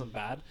water, Yeah. it wasn't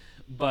bad.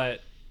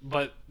 But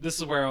this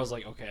is where I was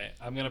like, okay,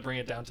 I'm gonna bring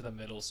it down to the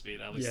middle speed,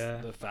 at least Yeah.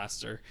 the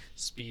faster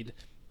speed,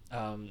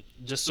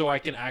 just so I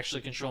can actually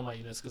control my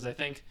units. Because I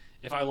think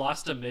if I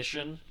lost a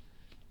mission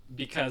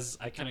because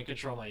I couldn't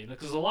control my unit,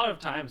 because a lot of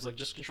times, like,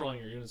 just controlling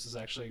your units is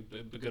actually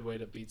a good way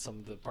to beat some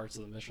of the parts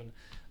of the mission.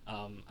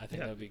 I think Yeah.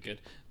 that would be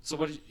good.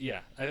 So I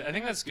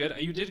think that's good.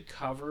 You did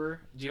cover.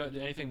 Do you have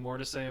anything more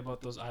to say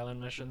about those island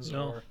missions?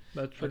 No, Or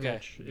that's pretty okay,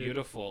 much it.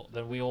 beautiful.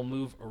 Then we will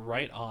move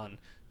right on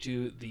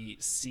to the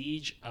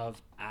Siege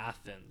of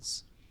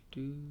Athens.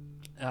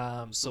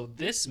 So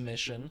this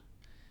mission,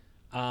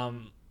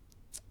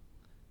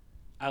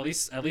 at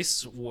least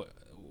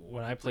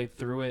when I played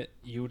through it,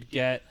 you would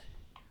get.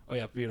 Oh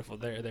yeah, beautiful.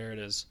 There it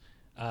is.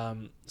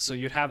 So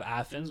you'd have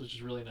Athens, which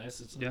is really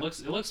nice. Yeah.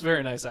 It looks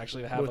very nice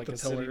actually to have With like the a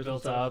city pillars and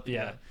built stuff. up.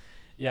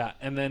 Yeah,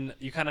 and then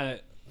you kind of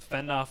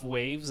fend off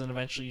waves, and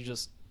eventually you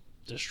just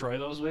destroy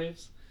those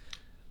waves.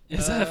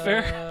 Is that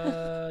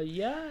fair?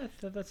 Yeah,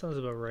 that sounds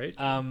about right.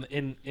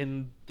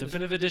 In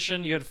definitive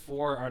edition, you had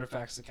 4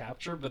 artifacts to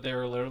capture, but they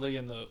were literally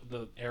in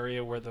the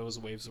area where those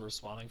waves were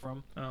spawning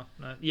from. Oh,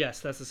 no, yes,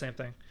 that's the same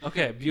thing.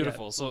 Okay,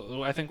 beautiful.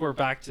 So I think we're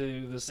back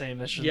to the same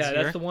missions. Yeah,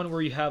 here. that's the one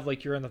where you have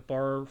like you're on the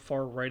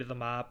far right of the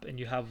map and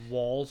you have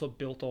walls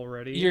built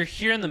already. You're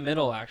here in the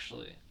middle,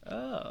 actually.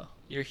 Oh.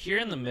 You're here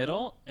in the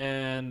middle,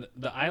 and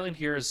the island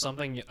here is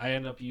something I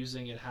ended up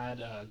using. It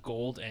had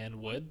gold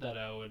and wood that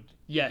I would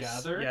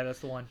gather. Yeah, that's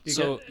the one.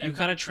 So you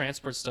kind of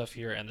transport stuff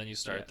here, and then you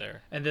start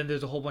there. And then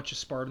there's a whole bunch of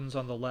Spartans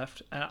on the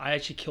left. And I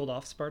actually killed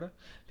off Sparta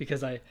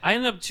because I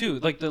ended up too,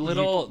 like the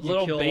little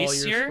kill base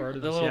all your here,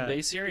 Spartans, the little yeah.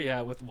 base here,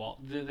 yeah, with wall.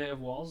 Do they have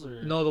walls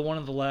or? no, the one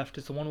on the left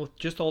is the one with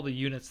just all the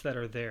units that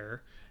are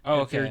there. Oh,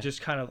 And okay. They're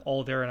just kind of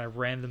all there, and I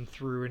ran them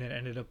through, and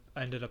it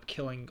ended up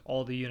killing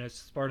all the units.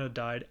 Sparta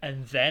died,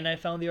 and then I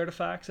found the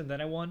artifacts, and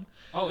then I won.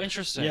 Oh,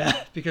 interesting.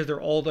 Yeah, because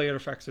all the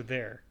artifacts are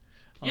there.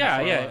 on the Yeah,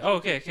 far yeah. left. Oh,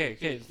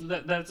 okay. So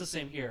that's the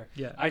same here.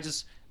 Yeah.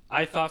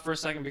 I thought for a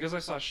second because I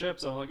saw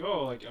ships, I'm like,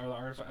 oh, like are the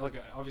artifacts? Like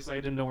obviously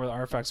I didn't know where the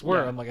artifacts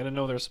were. Yeah. I'm like, I didn't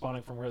know they were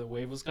spawning from where the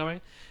wave was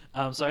coming.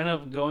 So I ended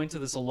up going to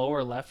this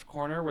lower left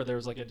corner where there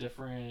was like a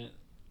different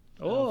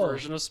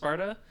version of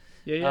Sparta.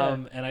 Yeah.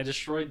 And I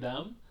destroyed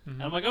them. Mhm.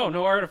 And I'm like, oh,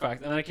 no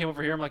artifact. And then I came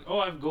over here. I'm like, oh,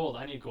 I have gold.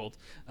 I need gold.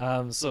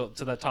 So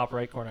to that top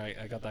right corner,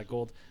 I got that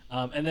gold.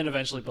 And then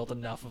eventually built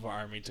enough of an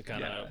army to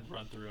kind of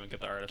run through and get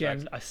the artifacts.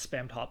 Again, I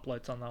spammed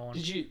hoplites on that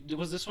one.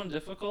 Was this one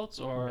difficult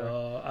or?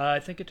 No, I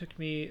think it took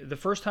me the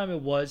first time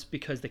it was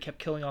because they kept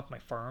killing off my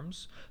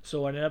farms,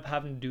 so I ended up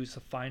having to do is to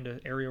find an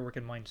area where I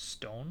can mine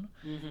stone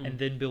and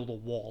then build a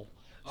wall.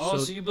 Oh,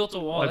 so you built a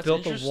wall. I That's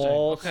built a interesting.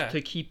 wall Okay.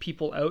 to keep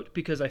people out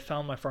because I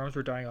found my farms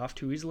were dying off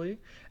too easily,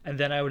 and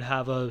then I would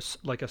have a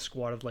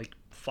squad of like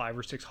 5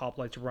 or 6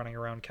 hoplites running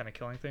around, kind of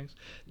killing things.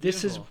 This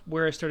is Beautiful.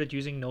 where I started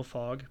using no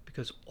fog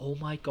because oh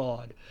my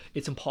god,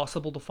 it's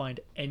impossible to find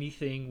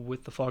anything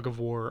with the fog of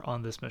war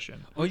on this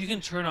mission. Oh, you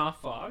can turn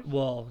off fog.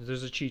 Well,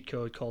 there's a cheat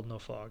code called no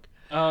fog.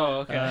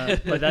 Oh, okay.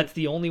 But that's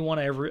the only one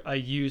I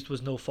used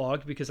was no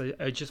fog because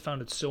I just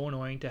found it so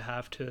annoying to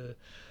have to,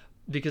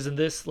 because in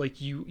this like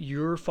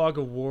your fog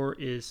of war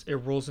it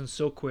rolls in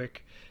so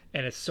quick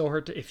and it's so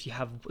hard to, if you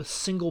have a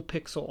single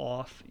pixel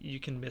off you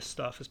can miss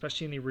stuff,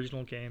 especially in the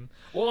original game.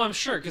 Well, I'm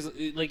sure because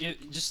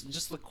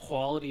just the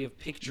quality of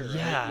picture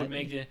Yeah. would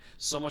make it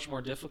so much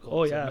more difficult.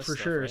 Oh to yeah, miss for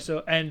stuff, sure. right?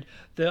 So, and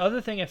the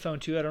other thing I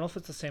found too, I don't know if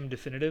it's the same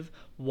definitive,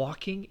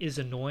 walking is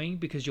annoying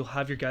because you'll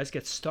have your guys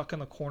get stuck on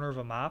the corner of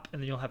a map and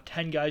then you'll have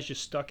 10 guys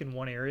just stuck in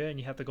one area and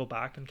you have to go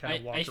back and kind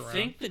of walk I around.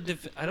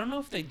 think I don't know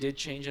if they did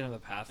change it in the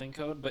pathing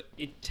code, but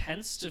it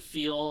tends to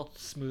feel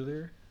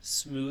Smoother.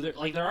 smoother.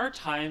 Like there are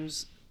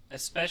times,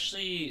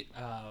 especially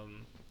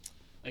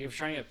like if you're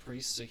trying to get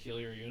priests to heal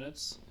your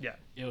units, Yeah.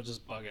 it'll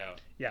just bug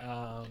out.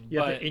 Yeah. You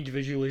have But to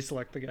individually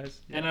select the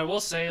guys. and I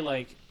will say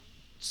like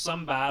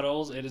some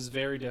battles it is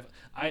very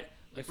like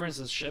for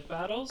instance ship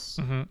battles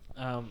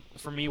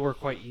for me were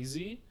quite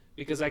easy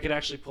because I could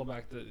actually pull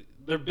back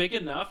they're big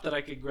enough that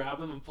I could grab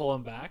them and pull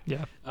them back.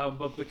 Yeah.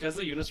 But because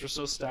the units were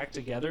so stacked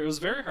together, it was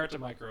very hard to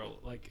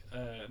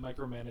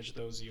micromanage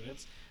those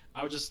units.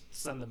 I would just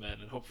send them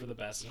in and hope for the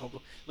best and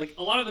hope like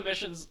a lot of the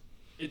missions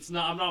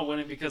I'm not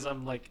winning because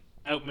I'm like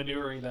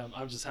outmaneuvering them.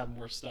 I just have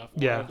more stuff.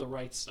 Or I have the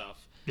right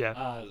stuff.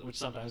 Yeah. Which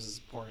sometimes is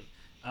important.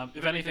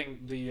 If anything,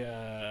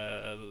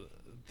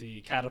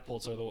 the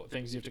catapults are the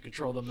things you have to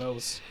control the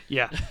most.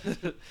 Yeah.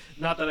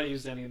 Not that I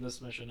used any in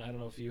this mission. I don't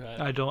know if you had.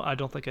 I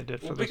don't think I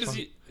did for this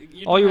one.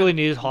 You All you really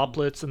need is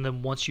hoplites, and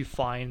then once you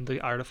find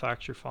the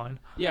artifacts, you're fine.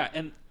 Yeah,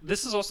 and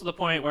this is also the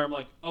point where I'm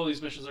like, oh,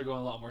 these missions are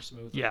going a lot more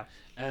smooth. Yeah.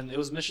 And it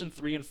was mission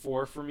 3 and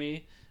 4 for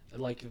me,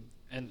 like,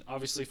 and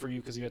obviously for you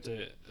because you had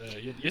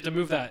to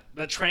move that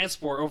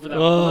transport over that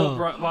little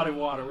body of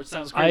water, which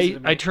sounds crazy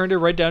to me. I turned it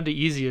right down to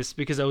easiest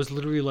because I was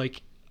literally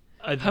like.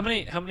 How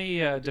many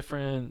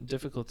different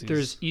difficulties?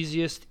 There's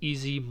easiest,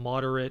 easy,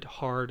 moderate,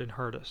 hard, and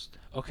hardest.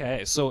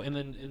 Okay, so in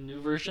the new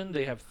version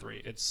they have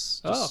 3.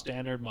 It's just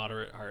standard,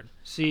 moderate, hard.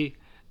 See,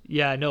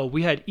 yeah, no,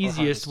 we had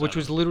easiest, which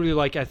was literally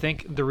like I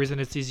think the reason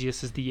it's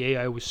easiest is the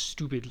AI was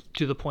stupid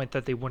to the point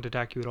that they wouldn't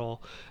attack you at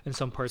all in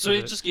some parts. So of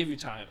it just gave you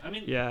time. I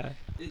mean, yeah,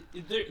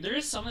 there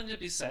is something to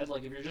be said.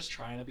 Like if you're just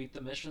trying to beat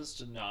the missions,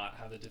 to not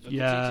have the difficulty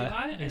too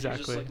high, and exactly.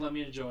 You're just like let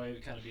me enjoy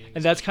kind of beating.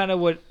 And that's kind of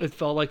what it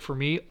felt like for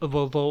me.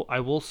 Although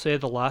I will say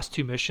the last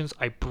 2 missions,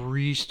 I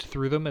breezed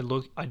through them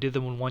and I did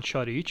them in one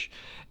shot each,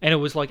 and it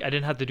was like I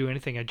didn't have to do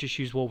anything. I just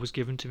used what was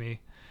given to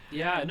me.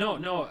 Yeah, no,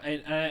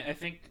 and I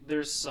think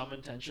there's some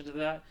intention to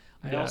that.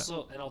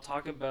 I'll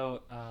talk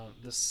about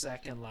the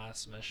second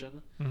last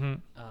mission,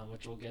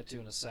 which we'll get to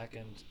in a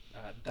second.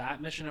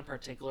 That mission in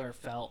particular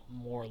felt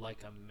more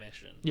like a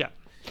mission. Yeah.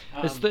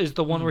 Is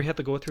the one where you have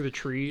to go through the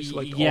trees,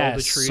 like yes, all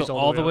the trees, so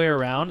all the way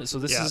around. So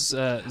this is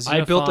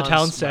I built the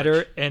town center,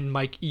 March. and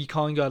my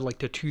econ got like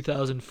to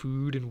 2,000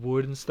 food and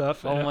wood and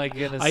stuff. Oh my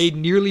goodness! I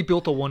nearly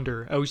built a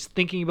wonder. I was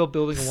thinking about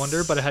building a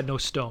wonder, but I had no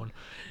stone.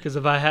 Because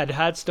if I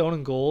had stone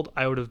and gold,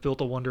 I would have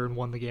built a wonder and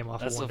won the game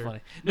off. That's a wonder. so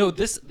funny. No,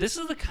 this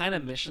is the kind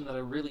of mission that I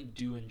really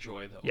do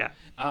enjoy, though. Yeah.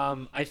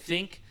 I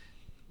think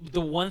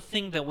the one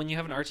thing that when you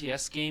have an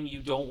RTS game, you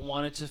don't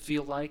want it to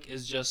feel like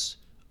is just,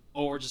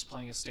 oh, we're just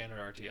playing a standard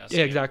RTS.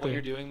 Yeah, exactly. When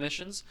you're doing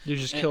missions, you're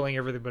just killing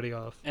everybody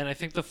off. And I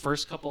think the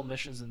first couple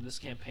missions in this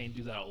campaign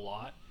do that a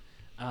lot.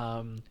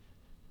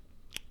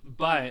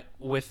 But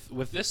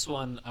with this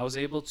one, I was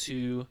able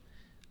to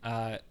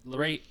right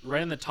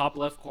in the top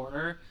left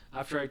corner.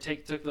 After I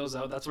took those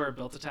out, that's where I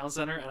built the town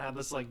center, and I had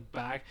this like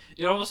back.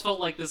 It almost felt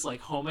like this like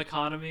home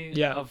economy.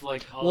 Yeah. Of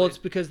like. Well, it's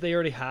because they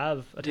already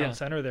have a town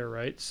center there,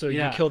 right? So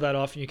you kill that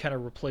off and you kind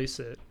of replace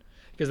it,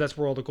 because that's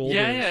where all the gold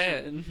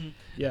is.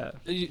 Yeah.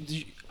 Yeah.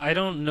 I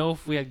don't know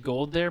if we had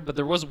gold there, but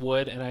there was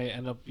wood, and I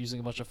ended up using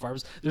a bunch of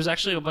farms. There's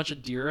actually a bunch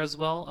of deer as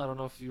well. I don't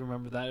know if you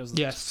remember that. It was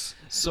yes.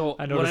 So I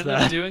what I noticed ended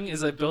that. up doing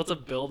is I built a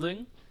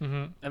building.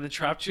 And then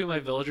trapped 2 of my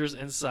villagers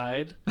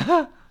inside,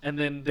 and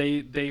then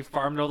they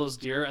farmed all those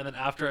deer. And then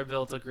after I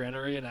built a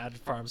granary and added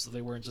farms, so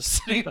they weren't just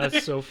sitting there.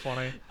 That's so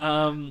funny.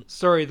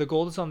 Sorry, the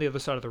gold is on the other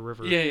side of the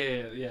river.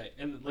 Yeah.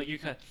 And like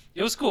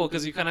it was cool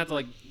because you kind of had to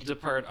like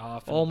depart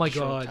off. Oh my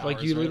god!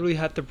 Like you literally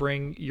had to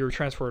bring your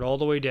transport all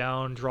the way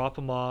down, drop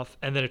them off,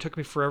 and then it took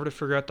me forever to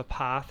figure out the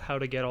path, how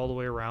to get all the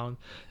way around.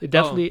 It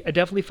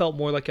definitely felt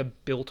more like a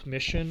built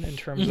mission in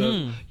terms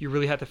of you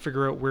really had to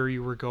figure out where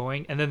you were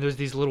going, and then there's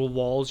these little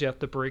walls you have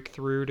to break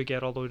through to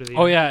get all the way to the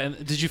end. Yeah,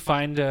 and did you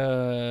find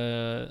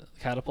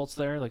catapults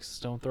there, like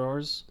stone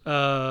throwers?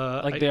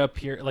 They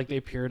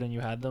appeared and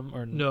you had them,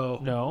 or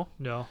no?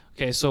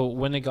 Okay, so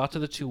when they got to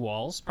the 2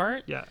 walls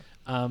part,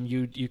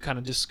 you kind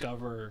of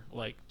discover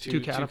like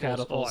two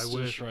catapults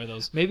to destroy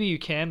those. Maybe you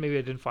can, maybe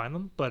I didn't find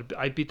them, but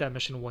I beat that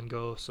mission in one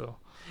go, so.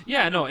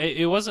 Yeah, no,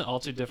 it wasn't all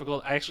too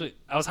difficult. I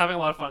was having a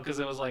lot of fun because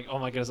it was like, oh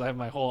my goodness, I have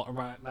my whole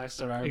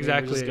maxed out army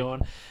just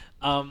going.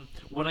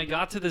 When I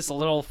got to this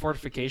little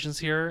fortifications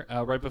here,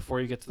 right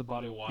before you get to the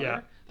body of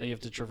water that you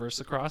have to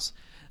traverse across,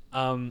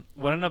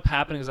 what ended up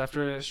happening is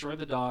after I destroyed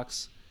the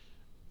docks,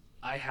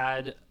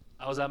 I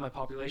was at my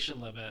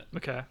population limit.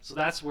 Okay. So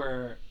that's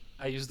where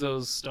I used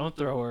those stone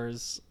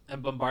throwers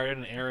and bombarded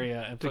an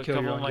area and put a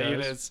couple of my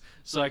units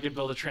so I could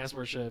build a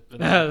transport ship.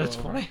 And that's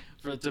funny.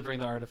 To bring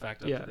the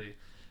artifact up to the.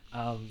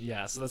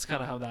 So that's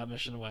kind of how that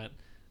mission went.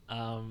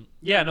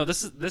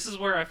 This is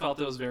where I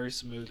felt it was very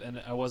smooth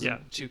and I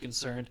wasn't too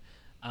concerned.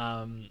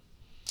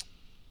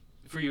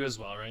 For you as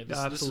well, right?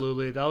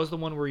 Absolutely. That was the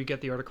one where you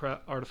get the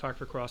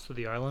artifact across to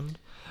the island.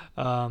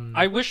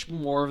 I wish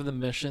more of the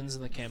missions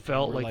in the campaign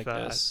felt were like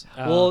that. this.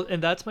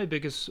 And that's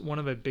one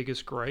of my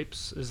biggest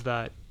gripes is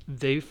that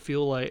they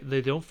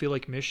don't feel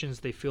like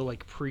missions. They feel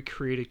like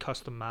pre-created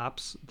custom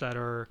maps that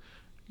are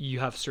you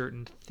have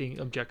certain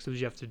objectives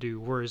you have to do.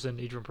 Whereas in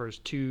Age of Empires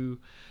 2,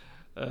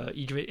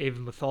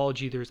 even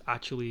mythology. There's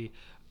actually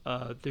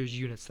there's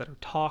units that are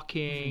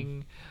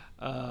talking.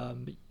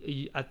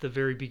 At the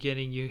very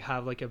beginning, you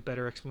have like a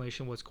better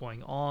explanation of what's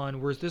going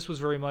on. Whereas this was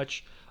very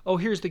much, oh,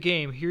 here's the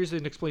game. Here's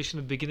an explanation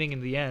of the beginning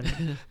and the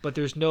end. But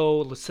there's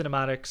no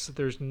cinematics.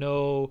 There's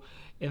no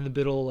in the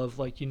middle of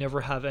like you never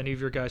have any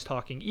of your guys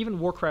talking. Even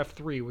Warcraft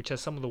 3, which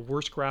has some of the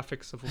worst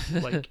graphics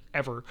of like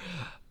ever,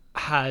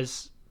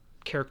 has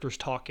characters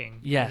talking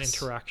and Yes.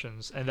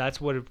 interactions, and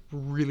that's what it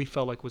really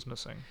felt like was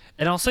missing.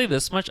 And I'll say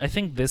this much: I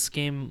think this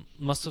game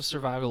must have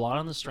survived a lot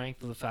on the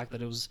strength of the fact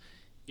that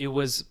it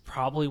was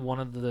probably one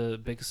of the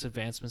biggest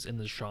advancements in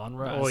the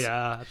genre. Oh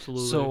yeah,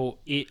 absolutely. So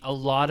a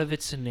lot of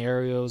its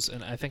scenarios,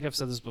 and I think I've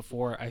said this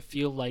before, I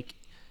feel like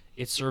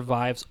it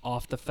survives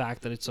off the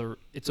fact that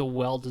it's a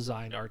well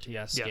designed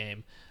RTS Yeah.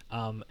 game.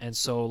 And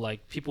so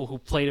like people who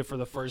played it for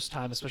the first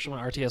time, especially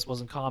when RTS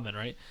wasn't common,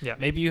 right? Yeah.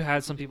 Maybe you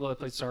had some people that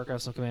played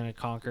StarCraft, some Command and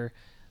Conquer,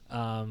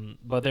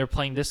 but they're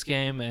playing this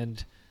game,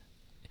 and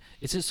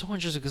it's just so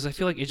interesting because I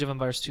feel like Age of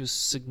Empires 2 is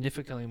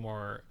significantly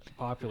more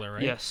popular,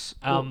 right? Yes.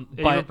 Age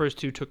But of Empires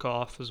 2 took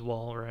off as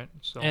well, right?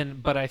 So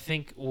but I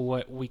think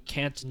what we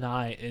can't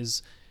deny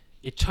is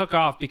it took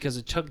off because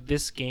it took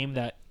this game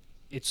that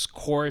its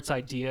core, its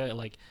idea,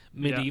 like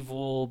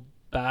medieval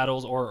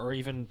battles or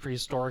even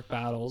prehistoric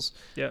battles,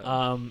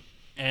 yeah.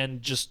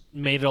 and just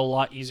made it a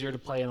lot easier to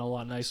play and a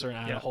lot nicer and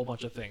add Yeah. a whole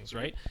bunch of things,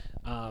 right?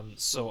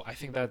 So I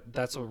think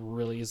that's what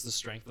really is the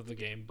strength of the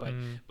game.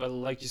 But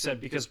like you said,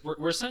 because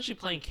we're essentially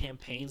playing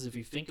campaigns, if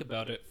you think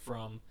about it,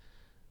 from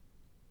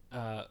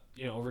over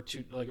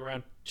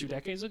around 2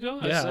 decades ago.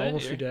 I'd Yeah, say,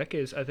 almost 2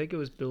 decades. I think it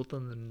was built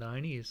in the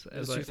 90s. It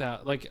was Like,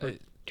 2000, like or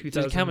did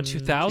it come in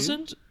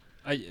 2000?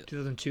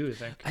 2002, I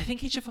think. I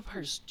think Age of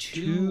Empires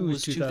 2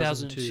 was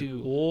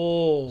 2002.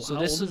 Oh, So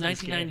how this old was is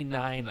this game?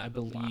 1999, I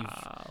believe,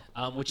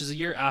 Wow. which is a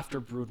year after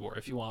Brood War,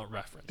 if you want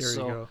reference. There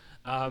you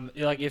go.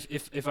 Like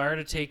if I were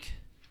to take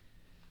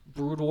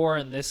Brood War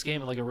and this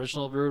game, like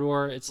original Brood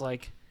War, it's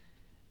like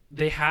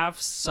they have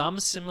some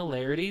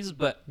similarities,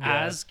 but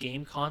Yeah. as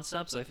game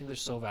concepts, I think they're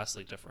so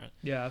vastly different.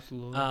 Yeah,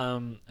 absolutely.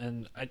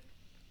 And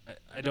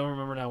I don't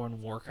remember now when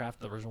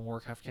the original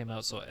Warcraft came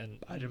out. So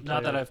I didn't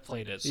not play that it. I've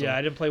played it. So yeah,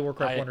 I didn't play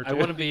Warcraft 1 or 2. I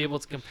wouldn't be able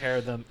to compare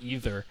them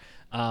either.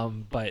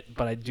 But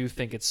I do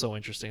think it's so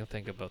interesting to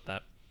think about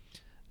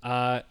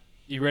that.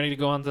 You ready to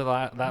go on to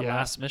that Yeah.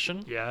 last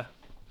mission? Yeah.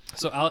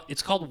 So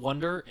it's called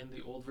Wonder in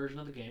the old version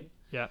of the game.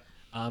 Yeah.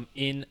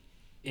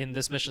 In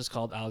this mission, it's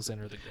called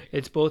Alexander the Great.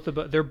 It's both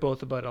about they're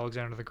both about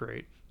Alexander the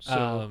Great.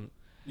 So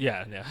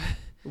Yeah.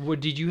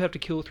 did you have to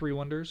kill 3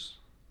 wonders?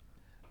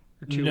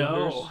 Or 2 No.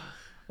 wonders?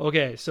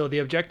 Okay, so the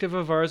objective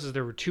of ours is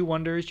there were 2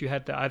 wonders. You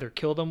had to either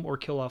kill them or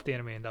kill off the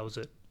enemy, and that was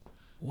it.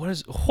 What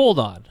is? Hold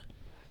on.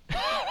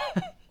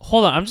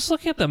 Hold on. I'm just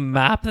looking at the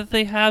map that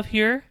they have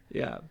here,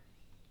 Yeah.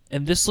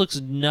 and this looks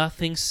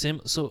nothing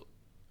So,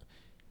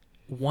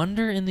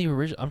 Wonder in the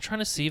original. I'm trying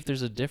to see if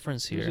there's a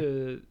difference here.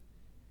 There's a-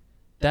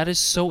 That is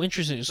so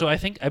interesting. So I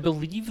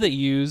believe they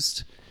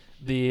used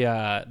the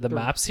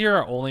maps here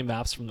are only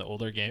maps from the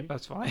older game,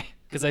 That's fine.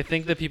 because I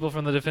think the people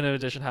from the definitive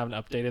edition haven't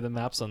updated the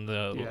maps on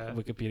the Yeah.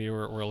 Wikipedia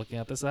we're looking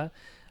at this at.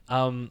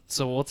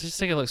 So we'll just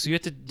take a look. So you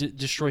have to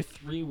destroy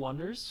 3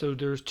 wonders. So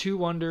there's 2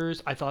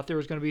 wonders. I thought there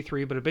was going to be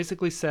 3, but it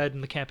basically said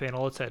in the campaign,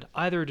 all it said,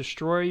 either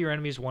destroy your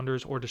enemy's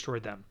wonders or destroy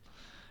them.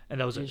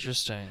 And that was it.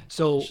 Interesting.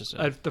 So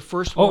Interesting. the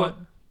first Oh,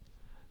 one...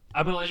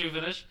 I'm gonna let you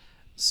finish.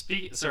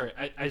 Sorry,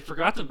 I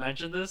forgot to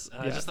mention this,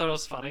 and I Yeah. just thought it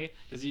was funny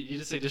because you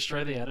just say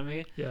destroy the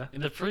enemy. Yeah. In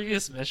the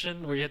previous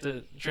mission where you had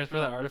to transfer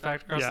that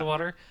artifact across Yeah. the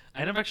water, I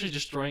ended up actually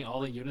destroying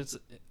all the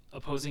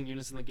opposing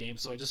units in the game,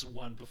 so I just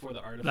won before the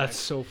artifact. That's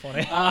so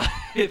funny.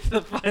 It's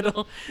the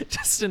final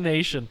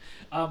destination.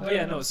 But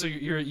yeah, no. So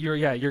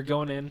you're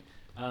going in.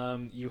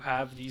 You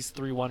have these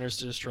 3 wonders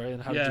to destroy,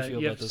 and how did you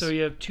feel about this? So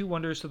you have 2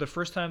 wonders. So the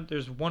first time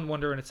there's 1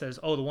 wonder and it says,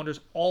 oh, the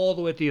wonder's all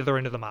the way at the other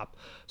end of the map.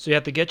 So you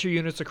have to get your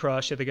units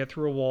across, you have to get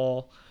through a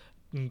wall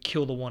and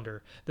kill the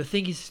wonder. The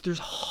thing is, there's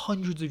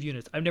hundreds of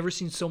units. I've never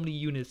seen so many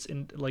units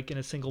in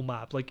a single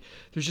map. Like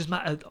there's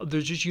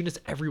just units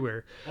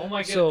everywhere. Oh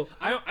my god! So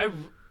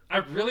I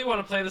really want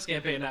to play this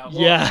campaign now.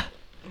 Well, yeah.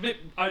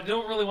 I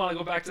don't really want to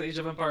go back to Age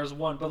of Empires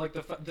 1, but like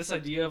this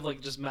idea of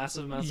like just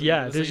massive Yeah,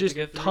 units there's that you just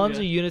have to get through, tons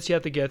yeah. of units you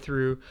have to get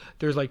through.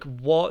 There's like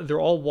they're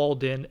all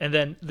walled in, and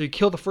then they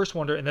kill the first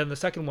wonder, and then the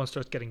second one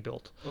starts getting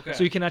built. Okay.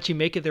 So you can actually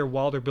make it there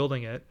while they're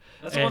building it.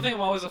 That's the one thing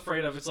I'm always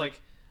afraid of. It's like,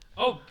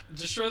 oh,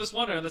 destroy this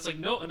wonder, and it's like,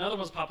 no, another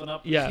one's popping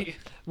up. Yeah.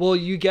 Well,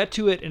 you get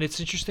to it, and it's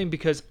interesting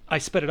because I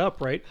sped it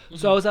up, right?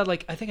 So I was at I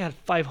think I had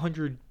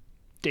 500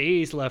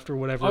 days left or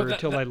whatever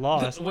until I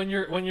lost. When your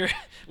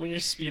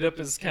speed up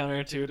is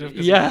counterintuitive.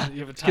 'Cause Yeah, you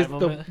have a because time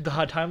limit. the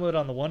time limit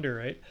on the wonder,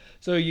 right?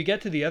 So you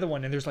get to the other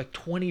one, and there's like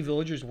 20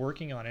 villagers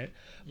working on it,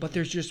 but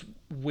there's just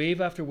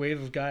wave after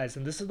wave of guys,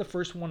 and this is the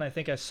first one I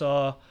think I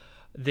saw.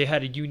 They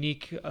had a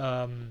unique.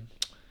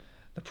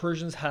 The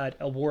Persians had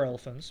war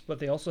elephants, but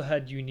they also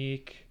had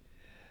unique.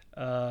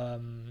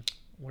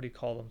 What do you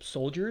call them?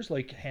 Soldiers,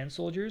 like hand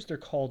soldiers. They're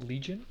called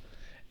legion,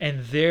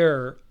 and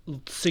they're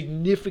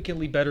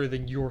significantly better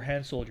than your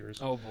hand soldiers.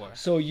 Oh boy.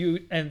 So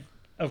you and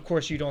of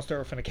course you don't start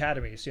with an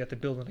academy, so you have to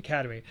build an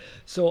academy.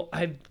 So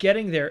I'm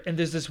getting there, and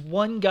there's this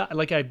one guy.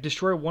 Like I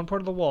destroy one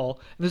part of the wall,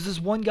 and there's this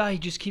one guy. He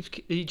just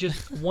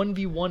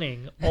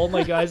 1v1ing all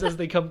my guys as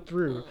they come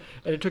through,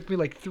 and it took me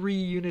like 3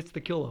 units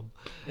to kill him.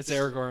 It's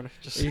Aragorn.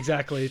 Just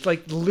Exactly. It's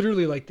like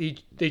literally like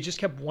they just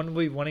kept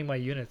 1v1ing my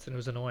units, and it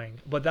was annoying.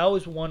 But that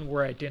was one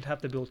where I didn't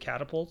have to build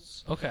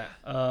catapults. okay.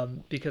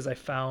 Because I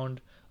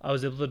found I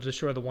was able to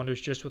destroy the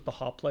wonders just with the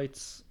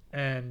hoplites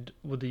and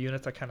with the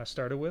units I kind of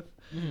started with.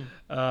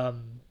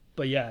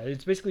 But yeah,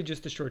 it's basically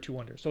just destroy 2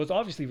 wonders. So it's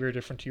obviously very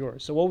different to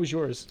yours. So what was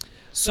yours?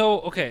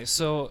 So okay,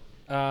 so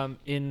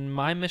in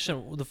my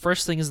mission, the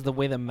first thing is the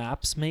way the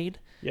map's made.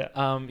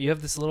 Yeah. You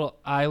have this little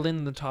island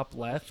in the top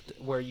left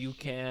where you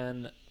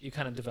kind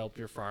of develop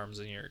your farms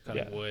and you're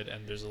cutting Yeah. wood,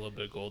 and there's a little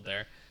bit of gold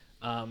there.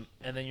 And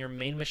then your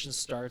main mission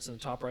starts in the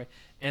top right,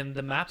 and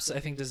the map's I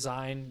think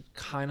designed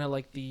kind of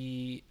like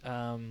the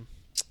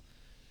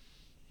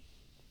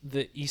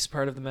east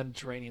part of the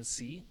Mediterranean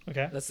Sea.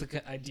 Okay. That's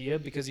the idea,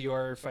 because you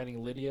are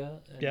fighting Lydia,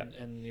 and, Yeah.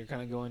 and you're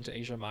kind of going to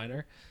Asia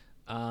Minor.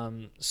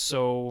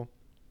 So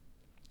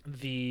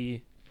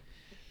the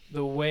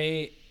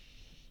way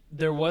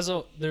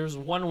there's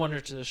one wonder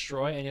to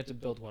destroy, and you have to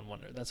build one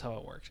wonder. That's how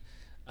it worked.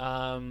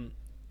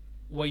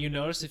 What you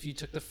notice, if you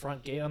took the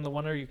front gate on the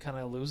wonder, you kind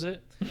of lose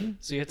it.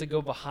 So you had to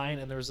go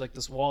behind, and there was like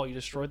this wall. You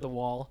destroyed the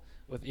wall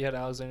you had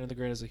Alexander the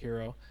Great as a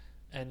hero,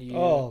 and you.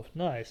 Oh,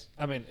 nice.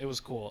 I mean, it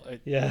was cool.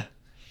 Yeah.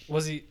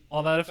 Was he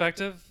all that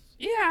effective?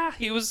 Yeah,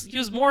 he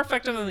was more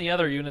effective than the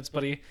other units,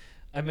 but I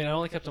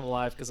only kept him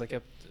alive because I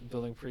kept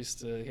building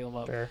priests to heal him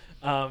up. Fair.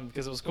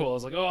 Because it was cool. I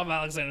was like, oh, I'm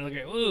Alexander the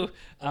Great, woo!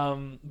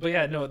 But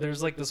yeah, no,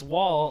 there's like this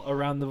wall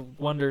around the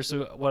wonder,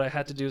 so what I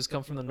had to do is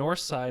come from the north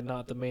side,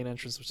 not the main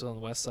entrance, which is on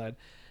the west side,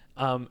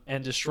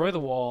 and destroy the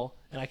wall,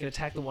 and I could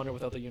attack the wonder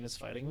without the units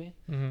fighting me,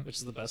 which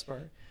is the best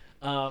part.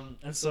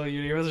 And so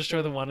you're able to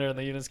destroy the wonder, and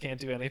the units can't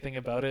do anything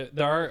about it.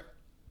 There are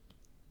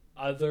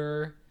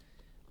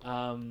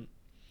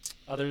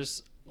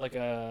others like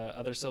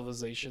other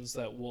civilizations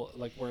that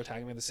were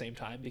attacking me at the same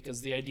time,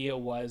 because the idea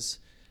was,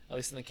 at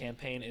least in the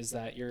campaign, is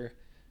that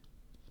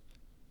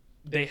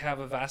they have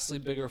a vastly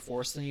bigger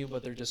force than you,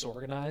 but they're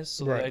disorganized.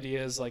 So Right. the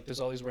idea is like there's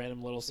all these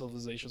random little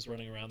civilizations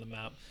running around the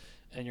map,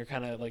 and you're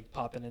kind of like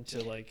popping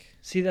into like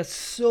See, that's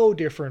so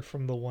different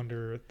from the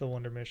wonder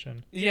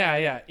mission.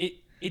 yeah.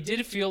 It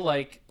did feel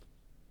like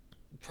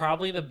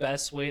probably the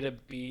best way to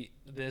beat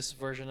this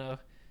version of,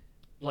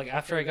 like,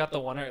 after I got the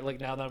wonder, like,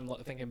 now that I'm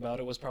thinking about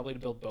it, was probably to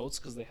build boats,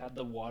 because they had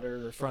the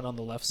water front on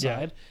the left Yeah.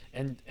 side,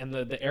 and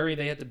the area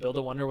they had to build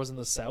a wonder was in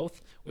the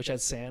south, which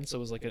had sand, so it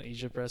was like an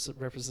Egypt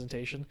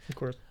representation, Of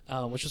course.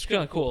 which was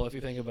kind of cool if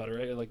you think about it,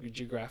 right? Like,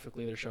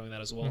 geographically, they're showing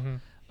that as well.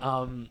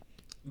 Mhm.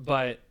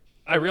 But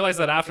I realized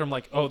that after, I'm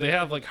like, oh, they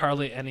have like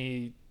hardly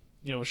any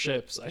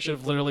ships. I should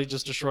have literally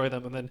just destroyed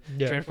them and then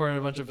Yeah. transported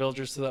a bunch of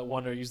villagers to that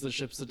wonder, used the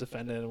ships to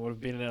defend it, and would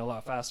have beaten it a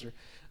lot faster.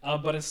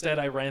 But instead,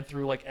 I ran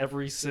through like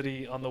every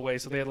city on the way.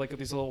 So they had like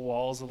these little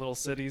walls of little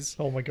cities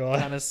Oh my god.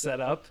 kind of set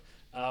up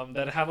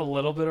that have a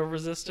little bit of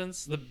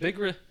resistance. But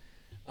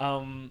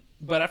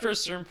after a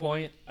certain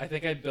point, I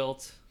think I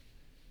built.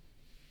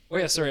 Oh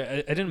yeah, sorry,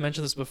 I didn't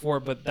mention this before,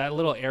 but that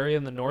little area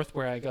in the north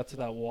where I got to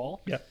that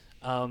wall, Yeah.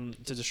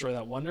 to destroy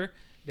that wonder,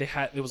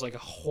 it was like a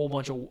whole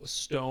bunch of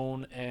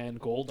stone and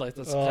gold. Like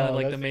that's Oh, kind of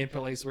like the that's- main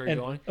place where you're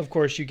And going. of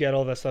course, you get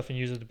all that stuff and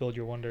use it to build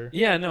your wonder.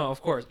 Yeah, no,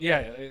 of course.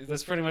 Yeah,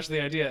 that's pretty much the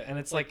idea. And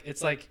it's like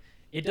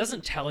it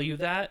doesn't tell you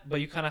that,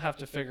 but you kind of have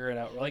to figure it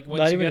out. Like once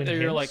Not you even get there,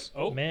 in you're like, hints?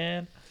 oh,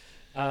 man.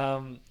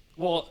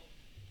 well,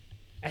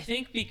 I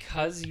think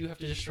because you have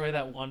to destroy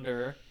that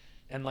wonder,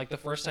 and like the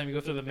first time you go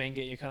through the main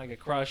gate, you kind of get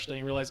crushed, and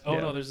you realize, oh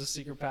Yeah. no, there's a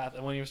secret path,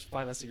 and when you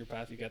find that secret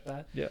path, you get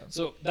that. Yeah.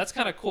 So that's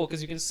kind of cool,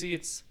 because you can see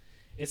it's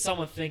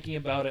someone thinking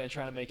about it and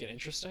trying to make it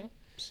interesting.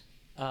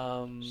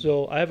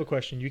 So I have a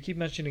question. You keep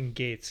mentioning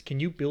gates. Can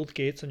you build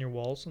gates on your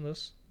walls in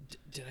this?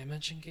 Did I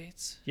mention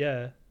gates?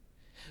 Yeah.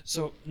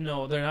 So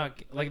no, they're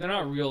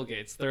not real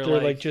gates. They're They're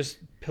like like just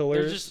they're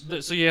pillars.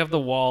 so you have the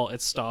wall,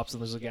 it stops,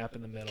 and there's a gap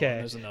in the middle. And Okay.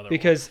 there's another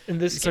Because in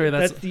this Sorry, game,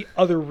 that's- that's the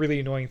other really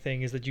annoying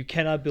thing is that you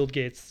cannot build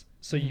gates.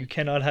 So Mhm. you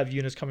cannot have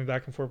units coming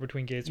back and forth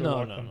between gates or No,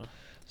 lock no, them. no.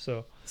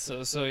 So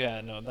So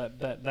yeah, no,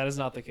 that is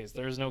not the case.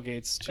 There is no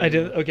gates. To... I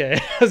did okay.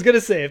 I was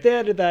gonna say if they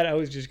added that, I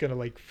was just gonna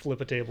like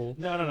flip a table.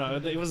 No.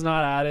 It was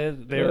not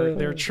added. They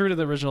were true to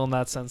the original in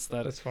that sense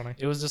that That's funny.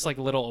 it was just like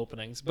little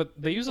openings. But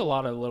they use a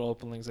lot of little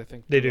openings, I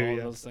think. They through do, all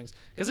yeah. those things,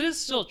 because it is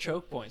still a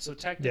choke point. So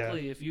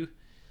technically,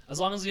 as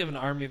long as you have an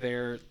army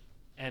there,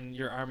 and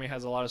your army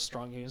has a lot of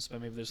strong units,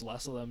 but maybe there's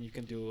less of them, you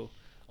can do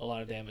a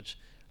lot of damage.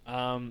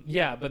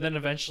 Yeah, but then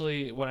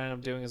eventually, what I ended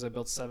up doing is I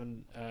built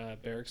 7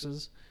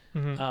 barrackses.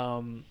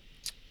 Mhm.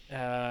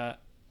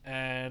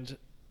 And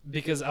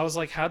because I was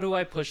like, how do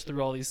I push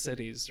through all these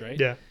cities, right?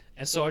 Yeah.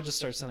 And so I just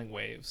started sending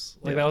waves.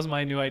 Like Yeah. that was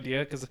my new idea,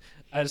 because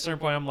at a certain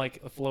point I'm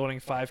like floating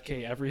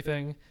 5k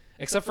everything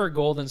except for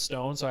gold and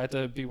stone, so I had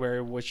to be wary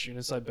of which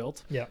units I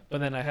built. Yeah. But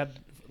then I had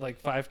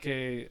like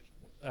 5k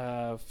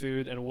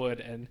food and wood,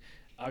 and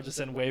I would just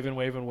send wave and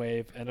wave and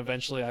wave, and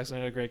eventually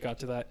Alexander the Great got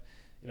to that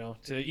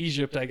to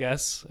Egypt, I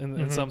guess,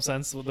 in some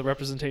sense, with the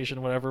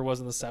representation, whatever was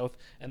in the south,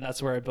 and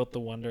that's where I built the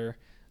wonder.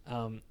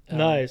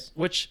 Nice.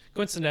 Which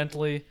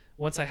coincidentally,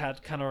 once I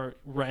had kind of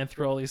ran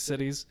through all these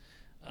cities,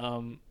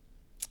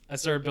 I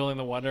started building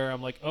the wonder.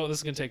 I'm like, oh, this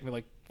is gonna take me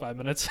like 5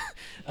 minutes.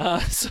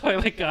 So I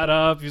like got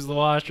up, used the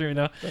washroom,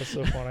 That's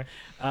so funny.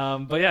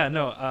 But yeah,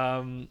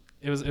 no,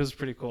 it was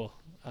pretty cool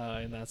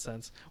in that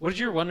sense. What did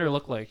your wonder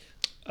look like?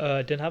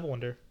 Didn't have a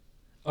wonder.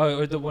 Oh,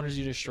 or the wonders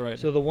you destroyed.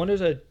 So the wonders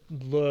I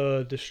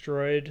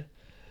destroyed,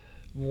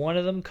 one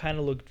of them kind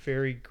of looked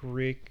very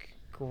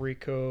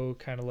Greco,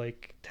 kind of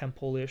like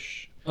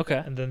temple-ish.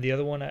 Okay. And then the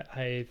other one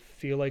I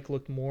feel like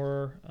looked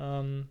more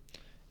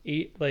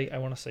like I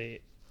want to say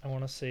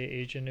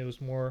Asian. It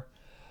was more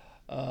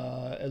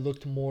it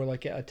looked more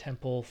like a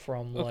temple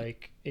from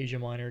like Asia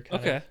Minor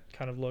kind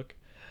of look.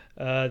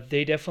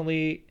 They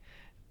definitely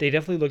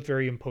looked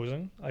very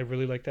imposing. I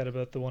really like that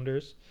about the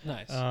wonders.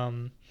 Nice.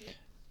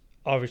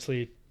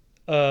 Obviously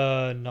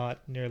not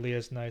nearly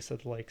as nice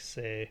as like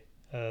say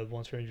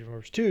ones for Age of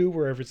Empires 2,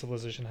 where every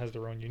civilization has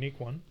their own unique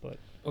one, but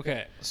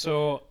okay,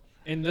 so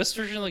in this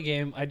version of the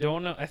game, I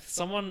don't know.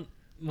 Someone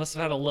must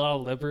have had a lot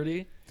of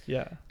liberty.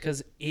 Yeah.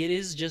 Because it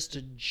is just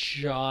a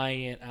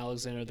giant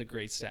Alexander the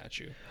Great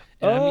statue.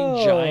 And I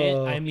mean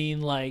giant, I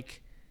mean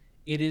like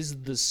it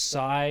is the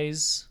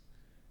size.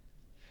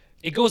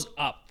 It goes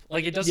up.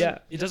 Like it doesn't. Yeah.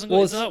 It doesn't go.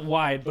 Well, it's not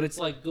wide, but it's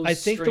like goes. I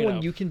think the straight one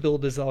up. you can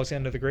build is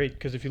Alexander the Great,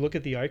 because if you look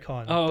at the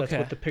icon, that's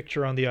what the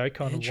picture on the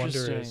icon of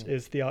Wonder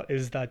is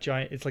that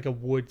giant. It's like a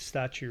wood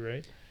statue,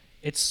 right?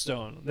 It's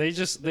stone.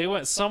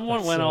 Someone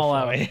That's went so all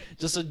funny. out.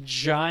 Just a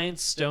giant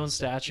stone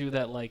statue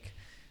that like,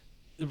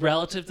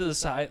 relative to the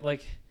size,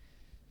 like.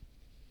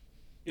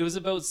 It was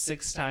about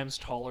 6 times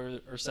taller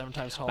or 7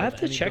 times taller. I have than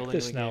to any check building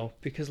this in the now game.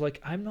 because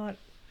like I'm not.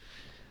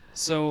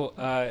 So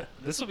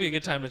this will be a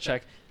good time to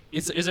check.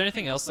 Is there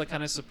anything else that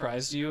kind of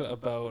surprised you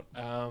about?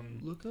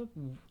 Look up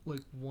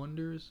like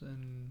wonders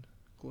and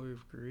glory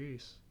of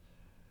Greece.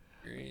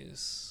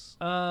 Greece.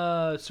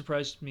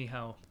 Surprised me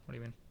how? What do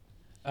you mean?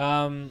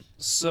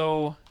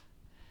 So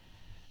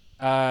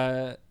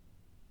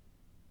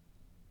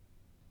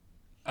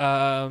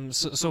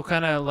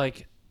kind of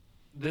like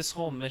this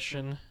whole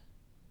mission.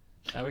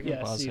 We can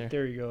pause here.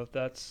 There you go.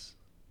 That's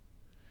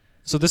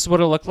So this is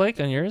what it looked like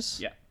on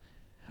yours? Yeah.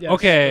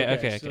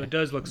 Okay. So it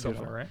does look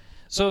Beautiful. similar, right?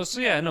 So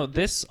yeah, no,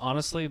 this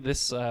honestly,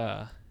 it's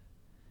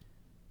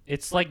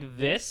like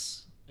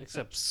this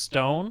except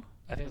stone.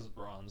 I think it's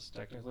bronze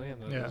technically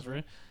in the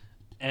version.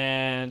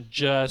 And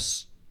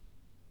just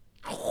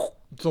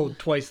So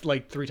twice,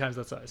 like 3 times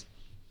that size.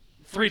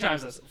 4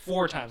 times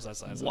that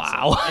size.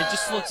 Wow. It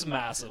just looks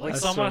massive. Like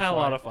That's someone so had a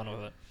lot funny. of fun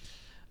with it.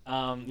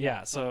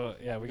 So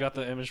we got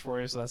the image for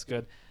you, so that's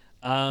good.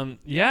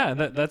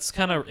 That's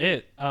kind of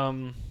it.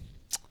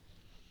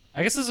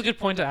 I guess this is a good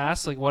point to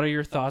ask, like, what are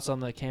your thoughts on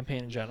the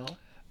campaign in general?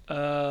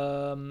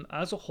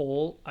 As a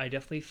whole, I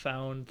definitely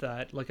found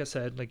that, like I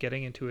said, like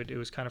getting into it, it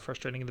was kind of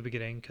frustrating in the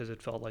beginning because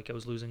it felt like I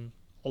was losing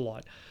a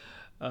lot.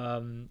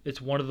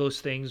 It's one of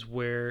those things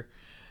where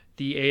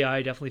the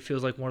AI definitely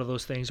feels like one of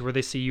those things where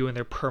they see you and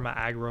they're perma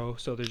aggro,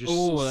 so they're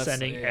just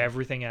sending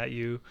everything at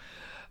you.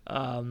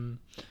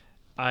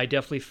 I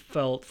definitely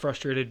felt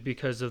frustrated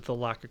because of the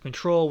lack of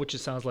control, which it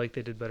sounds like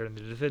they did better in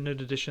the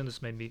Definitive Edition.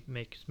 This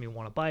makes me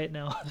want to buy it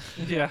now.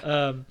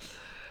 Yeah.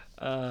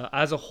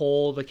 As a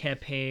whole, the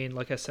campaign,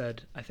 like I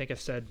said, I think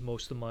I've said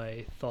most of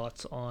my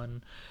thoughts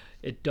on.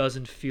 It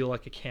doesn't feel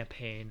like a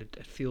campaign.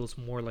 It feels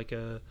more like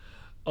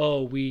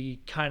we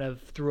kind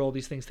of threw all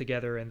these things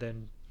together and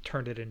then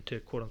turned it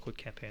into quote unquote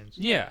campaigns.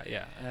 Yeah.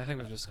 And I think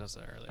we've discussed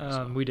that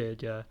earlier. We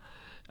did, yeah.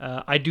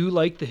 I do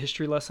like the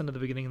history lesson at the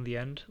beginning and the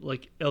end,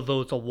 like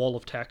although it's a wall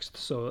of text,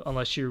 so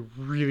unless you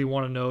really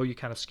want to know, you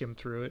kind of skim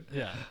through it.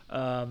 Yeah.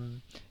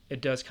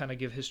 It does kind of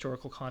give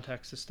historical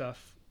context to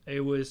stuff.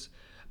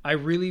 I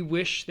really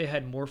wish they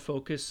had more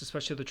focus,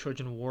 especially the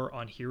Trojan War,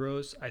 on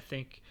heroes. I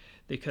think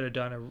they could have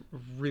done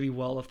really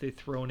well if they'd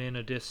thrown in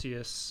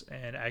Odysseus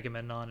and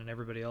Agamemnon and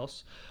everybody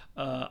else.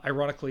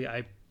 Ironically,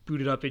 I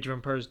booted up Age of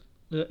Empires,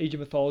 Age of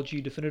Mythology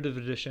Definitive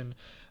Edition,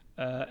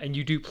 and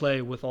you do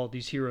play with all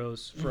these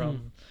heroes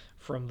from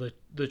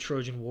the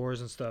Trojan Wars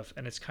and stuff,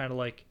 and it's kind of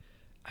like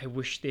I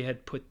wish they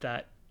had put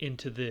that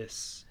into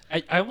this.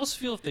 I almost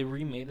feel if they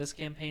remade this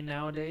campaign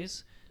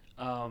nowadays,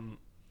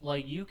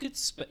 like you could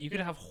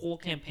have whole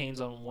campaigns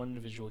on one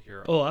individual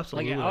hero. Oh,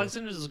 absolutely. Like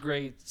Alexander's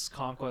Great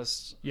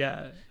conquest.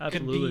 Yeah,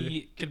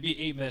 absolutely. Could be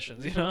 8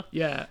 missions, you know?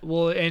 Yeah,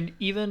 well, and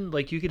even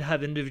like you could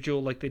have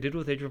individual, like they did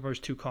with Age of Empires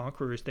 2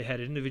 Conquerors, they had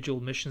individual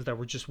missions that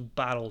were just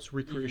battles,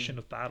 recreation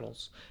of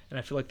battles, and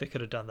I feel like they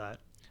could have done that.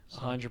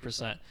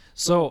 100%.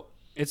 So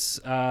it's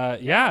I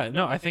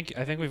think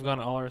we've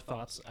gotten all our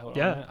thoughts out.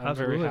 Yeah, on it. I'm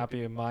absolutely. very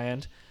happy on my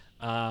end.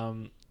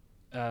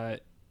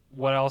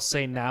 What I'll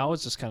say now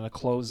is just kind of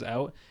close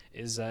out.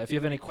 Is if you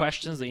have any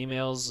questions, the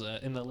email's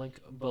in the link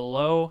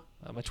below.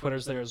 My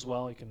Twitter's there as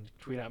well. You can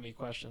tweet at me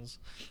questions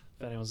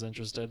if anyone's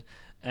interested.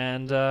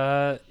 And,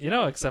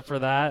 except for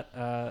that,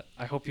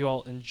 I hope you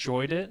all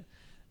enjoyed it.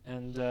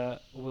 And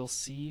we'll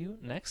see you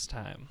next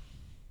time.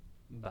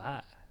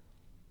 Bye.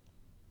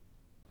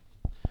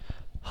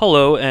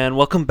 Hello, and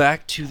welcome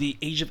back to the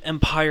Age of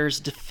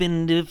Empires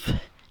Definitive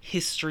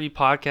History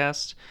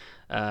Podcast,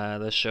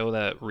 the show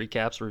that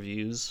recaps,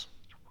 reviews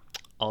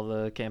all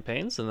the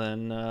campaigns, and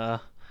then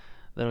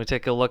we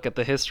take a look at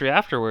the history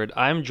afterward.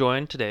 I'm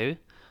joined today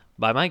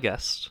by my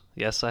guest.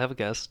 Yes, I have a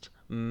guest,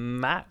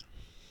 Matt.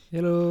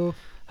 Hello.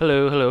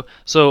 Hello, hello.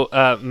 So,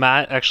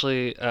 Matt,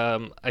 actually,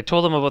 I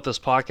told him about this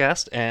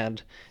podcast,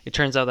 and it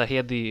turns out that he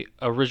had the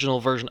original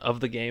version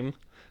of the game,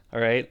 all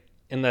right,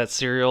 in that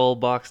cereal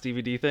box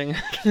DVD thing.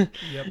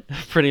 Yep.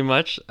 Pretty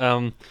much.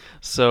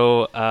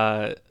 So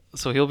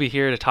he'll be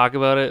here to talk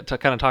about it, to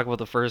kind of talk about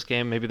the first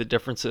game, maybe the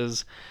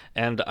differences,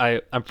 and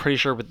I'm pretty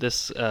sure with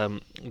this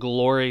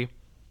Glory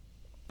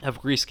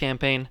of Greece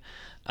campaign,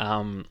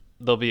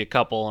 there'll be a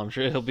couple. I'm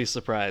sure he'll be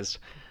surprised.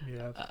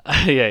 Yeah.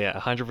 Yeah,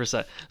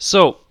 100%.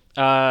 So,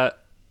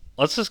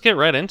 let's just get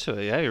right into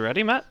it. Yeah, you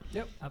ready, Matt?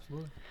 Yep.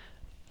 Absolutely.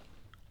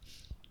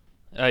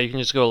 You can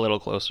just go a little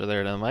closer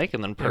there to the mic,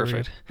 and then There we go.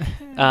 perfect.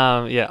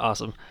 Yeah,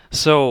 awesome.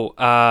 So,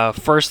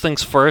 first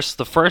things first,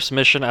 the first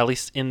mission, at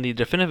least in the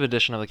definitive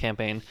edition of the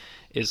campaign,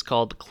 is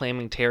called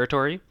Claiming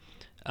Territory.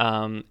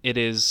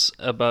 It's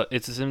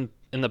in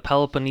the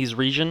Peloponnese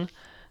region,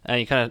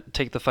 and you kind of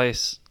take the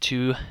fight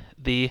to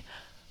the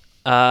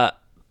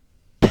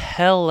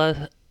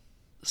Pelasgians.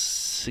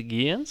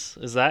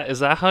 Is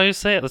that how you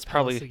say it? That's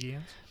probably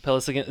Pelasigians.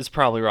 Pelasigian. It's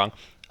probably wrong.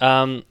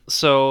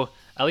 So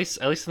at least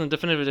in the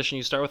definitive edition,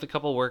 you start with a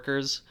couple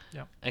workers,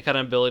 Yep. and kind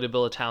of ability to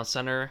build a town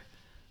center,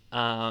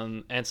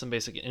 and some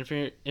basic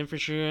infantry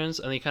units,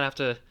 and then you kind of have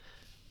to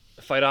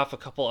fight off a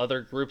couple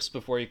other groups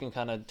before you can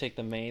kind of take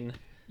the main.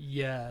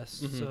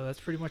 Yes. Mhm. So that's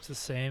pretty much the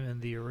same in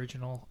the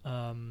original.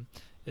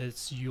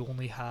 It's you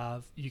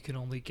can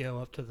only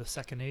go up to the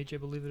second age, I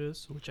believe it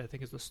is, which I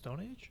think is the Stone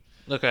Age.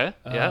 Okay,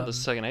 yeah, the Um,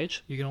 second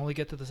age. You can only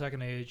get to the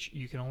second age.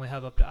 You can only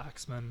have up to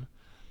axemen.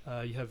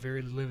 You have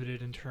very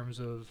limited in terms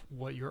of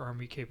what your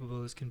army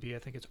capabilities can be. I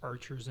think it's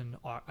archers and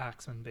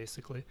axemen,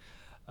 basically.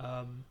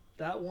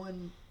 That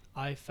one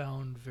I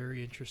found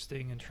very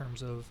interesting in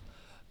terms of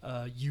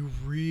you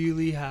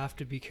really have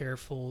to be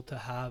careful to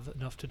have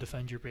enough to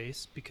defend your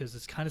base, because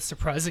it's kind of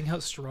surprising how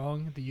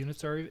strong the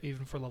units are,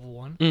 even for level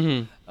 1.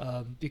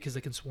 Mm-hmm. Because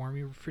they can swarm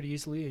you pretty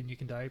easily and you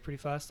can die pretty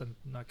fast. I'm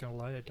not going to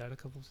lie, I died a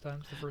couple of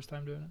times the first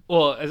time doing it.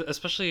 Well,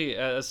 especially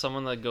as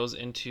someone that goes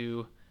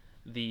into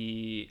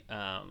the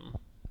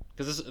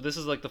because this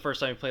is like the first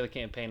time you play the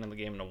campaign in the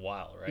game in a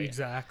while, right?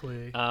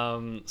 Exactly.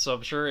 So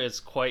I'm sure it's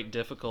quite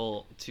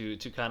difficult to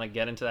kind of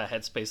get into that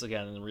headspace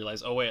again and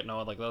realize, oh wait,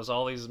 no, like there's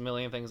all these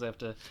million things I have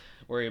to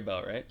worry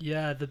about, right?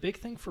 Yeah, the big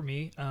thing for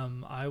me,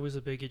 I was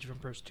a big Age of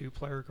Empires 2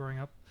 player growing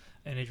up,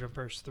 and Age of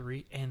Empires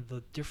 3, and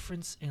the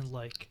difference in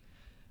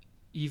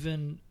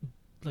even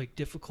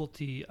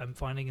difficulty I'm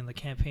finding in the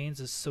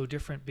campaigns is so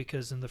different,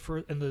 because in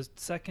the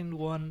second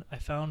one I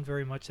found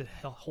very much it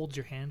holds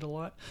your hand a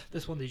lot.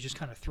 This one they just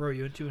kind of throw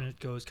you into and it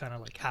goes kind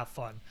of like have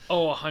fun.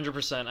 Oh,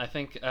 100%. I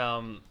think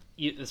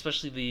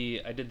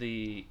especially I did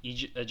the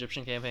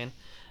Egyptian campaign,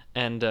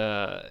 and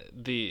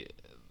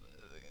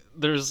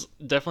there's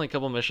definitely a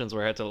couple missions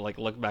where I had to like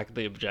look back at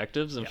the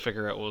objectives and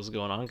figure out what was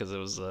going on, because it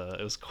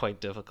was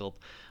quite difficult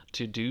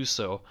to do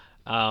so.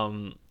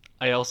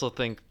 I also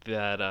think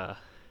that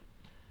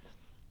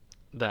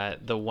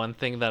that the one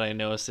thing that I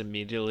noticed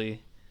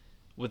immediately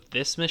with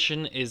this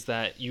mission is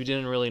that you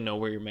didn't really know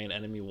where your main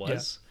enemy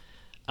was.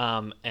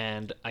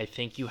 And I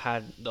think you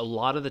had a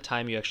lot of the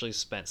time you actually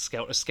spent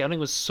scouting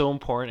was so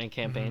important in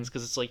campaigns,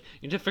 because it's like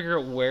you need to figure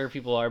out where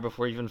people are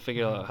before you even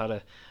figure out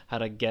how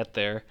to get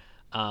there.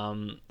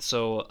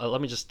 So let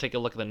me just take a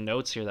look at the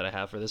notes here that I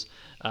have for this.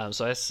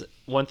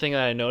 One thing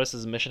that I noticed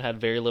is the mission had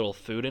very little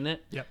food in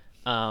it. Yep.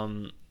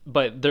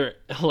 But there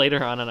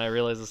later on, and I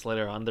realized this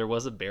later on, there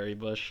was a berry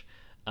bush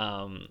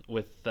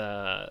with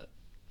I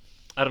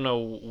don't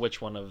know which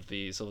one of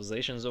the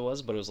civilizations it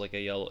was, but it was like a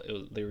yellow.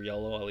 They were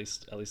yellow, at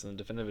least in the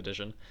definitive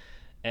edition.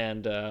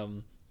 And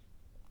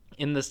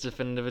in this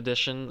definitive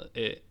edition,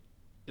 it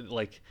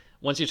like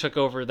once you took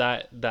over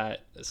that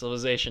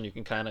civilization, you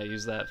can kind of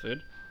use that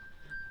food.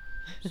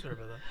 Sorry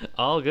about that.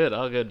 All good.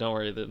 Don't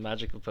worry. The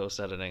magic of post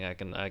editing,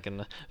 I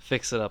can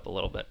fix it up a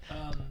little bit.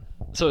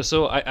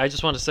 So I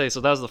just want to say,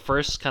 so that was the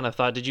first kind of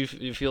thought. Did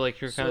you feel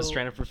like you're kind of So,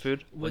 stranded for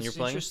food when you're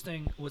playing?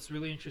 What's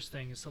really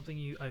interesting is something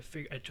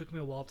it took me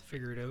a while to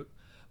figure it out,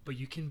 but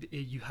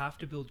you have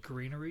to build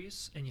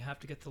granaries and you have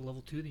to get to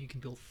level 2, then you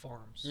can build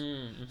farms.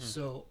 Mm-hmm.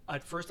 So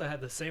at first I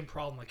had the same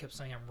problem. I kept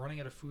saying I'm running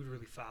out of food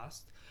really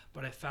fast,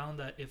 but I found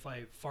that if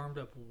I farmed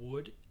up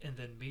wood and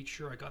then made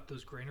sure I got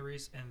those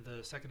granaries and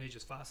the second age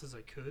as fast as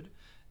I could,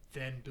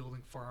 then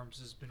building farms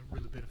has been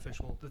really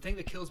beneficial. The thing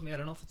that kills me, I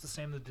don't know if it's the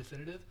same in the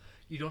definitive,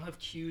 you don't have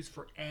queues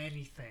for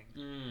anything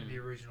in the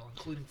original,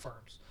 including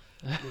farms,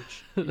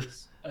 which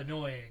is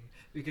annoying,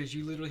 because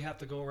you literally have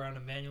to go around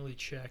and manually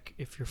check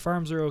if your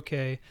farms are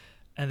okay,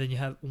 and then you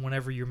have,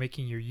 whenever you're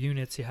making your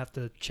units, you have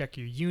to check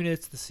your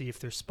units to see if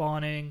they're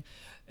spawning,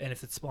 and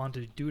if it's spawned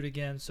to do it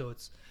again. So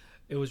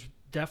it was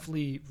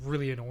definitely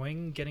really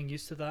annoying getting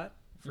used to that,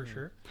 for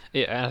sure.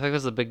 Yeah, and I think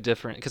that's a big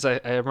difference, because I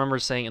remember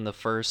saying in the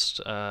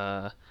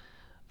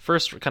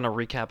first kind of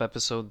recap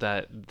episode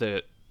that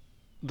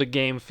the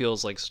game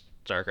feels like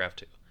StarCraft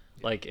 2.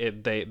 Like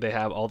they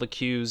have all the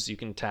queues. You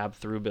can tab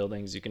through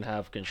buildings. You can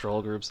have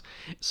control groups.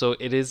 So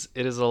it is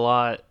a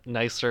lot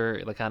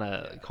nicer. The kind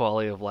of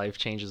quality of life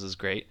changes is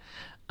great.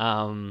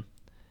 Um,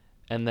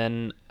 and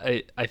then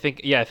I think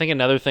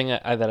another thing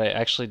that I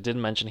actually did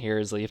mention here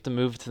is that you have to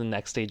move to the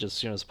next stage as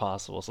soon as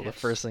possible. So the Yes.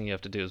 first thing you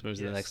have to do is move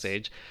to the next Yes.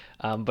 stage.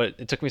 But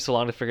it took me so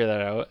long to figure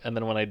that out, and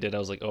then when I did, I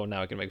was like, oh,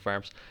 now I can make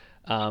farms.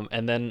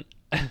 And then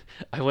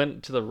I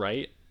went to the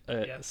right,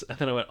 Yeah. and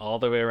then I went all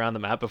the way around the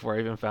map before I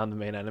even found the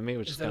main enemy,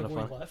 which is Instead kind of of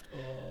going fun. left.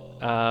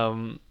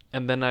 Oh.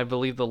 And then I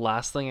believe the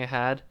last thing I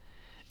had.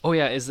 Oh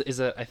yeah, is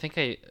that I think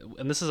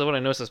and this is what I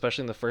noticed,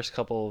 especially in the first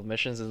couple of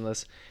missions in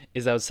this,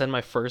 is I would send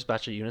my first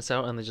batch of units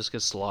out and they just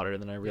get slaughtered.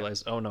 And then I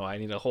realized, oh no, I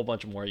need a whole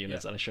bunch more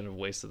units, Yeah. and I shouldn't have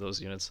wasted those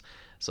units.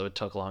 So it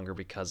took longer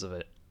because of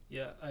it.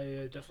 Yeah,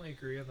 I definitely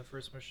agree on the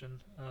first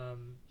mission.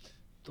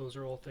 Those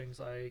are all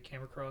things I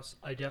came across.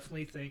 I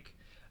definitely think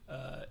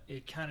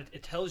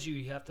it tells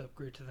you have to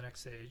upgrade to the next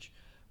stage,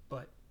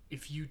 but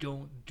if you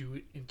don't do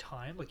it in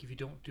time, like if you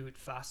don't do it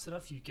fast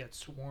enough, you get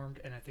swarmed,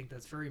 and I think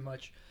that's very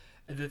much.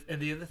 And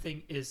the other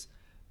thing is,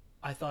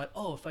 I thought,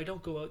 oh, if I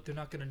don't go out, they're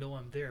not going to know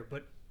I'm there.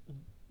 But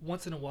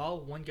once in a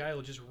while, one guy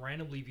will just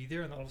randomly be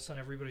there, and all of a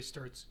sudden everybody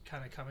starts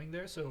kind of coming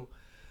there. So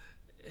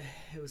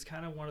it was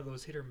kind of one of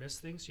those hit or miss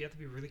things. You have to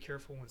be really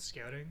careful when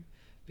scouting,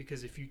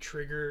 because if you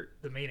trigger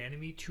the main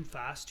enemy too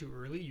fast, too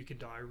early, you can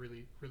die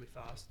really, really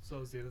fast. So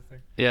that was the other thing.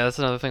 Yeah, that's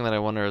another thing that I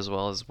wonder as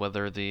well is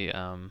whether the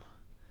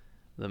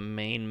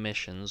main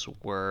missions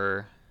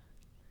were,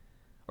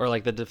 or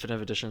like the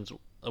definitive editions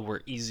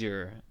were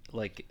easier,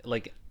 quality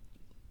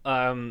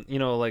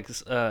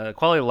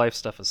of life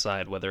stuff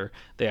aside, whether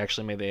they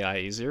actually made the AI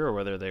easier or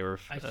whether they were.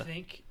 I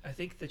think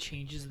the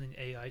changes in the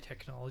AI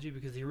technology,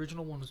 because the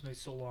original one was made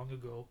so long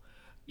ago,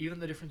 even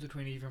the difference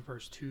between Age of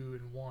Empires 2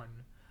 and 1,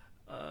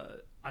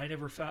 I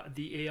never found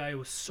the AI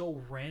was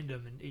so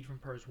random in Age of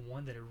Empires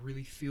 1 that it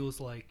really feels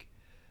like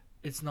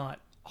it's not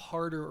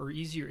harder or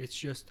easier. It's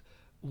just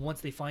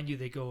once they find you,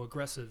 they go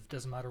aggressive.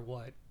 Doesn't matter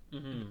what.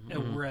 Mm-hmm,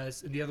 And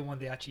whereas in the other one,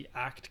 they actually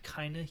act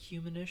kind of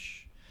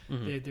humanish.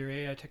 Their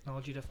AI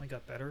technology definitely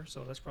got better,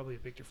 so that's probably a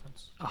big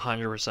difference.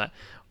 100%.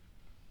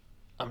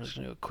 I'm just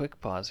gonna do a quick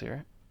pause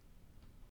here.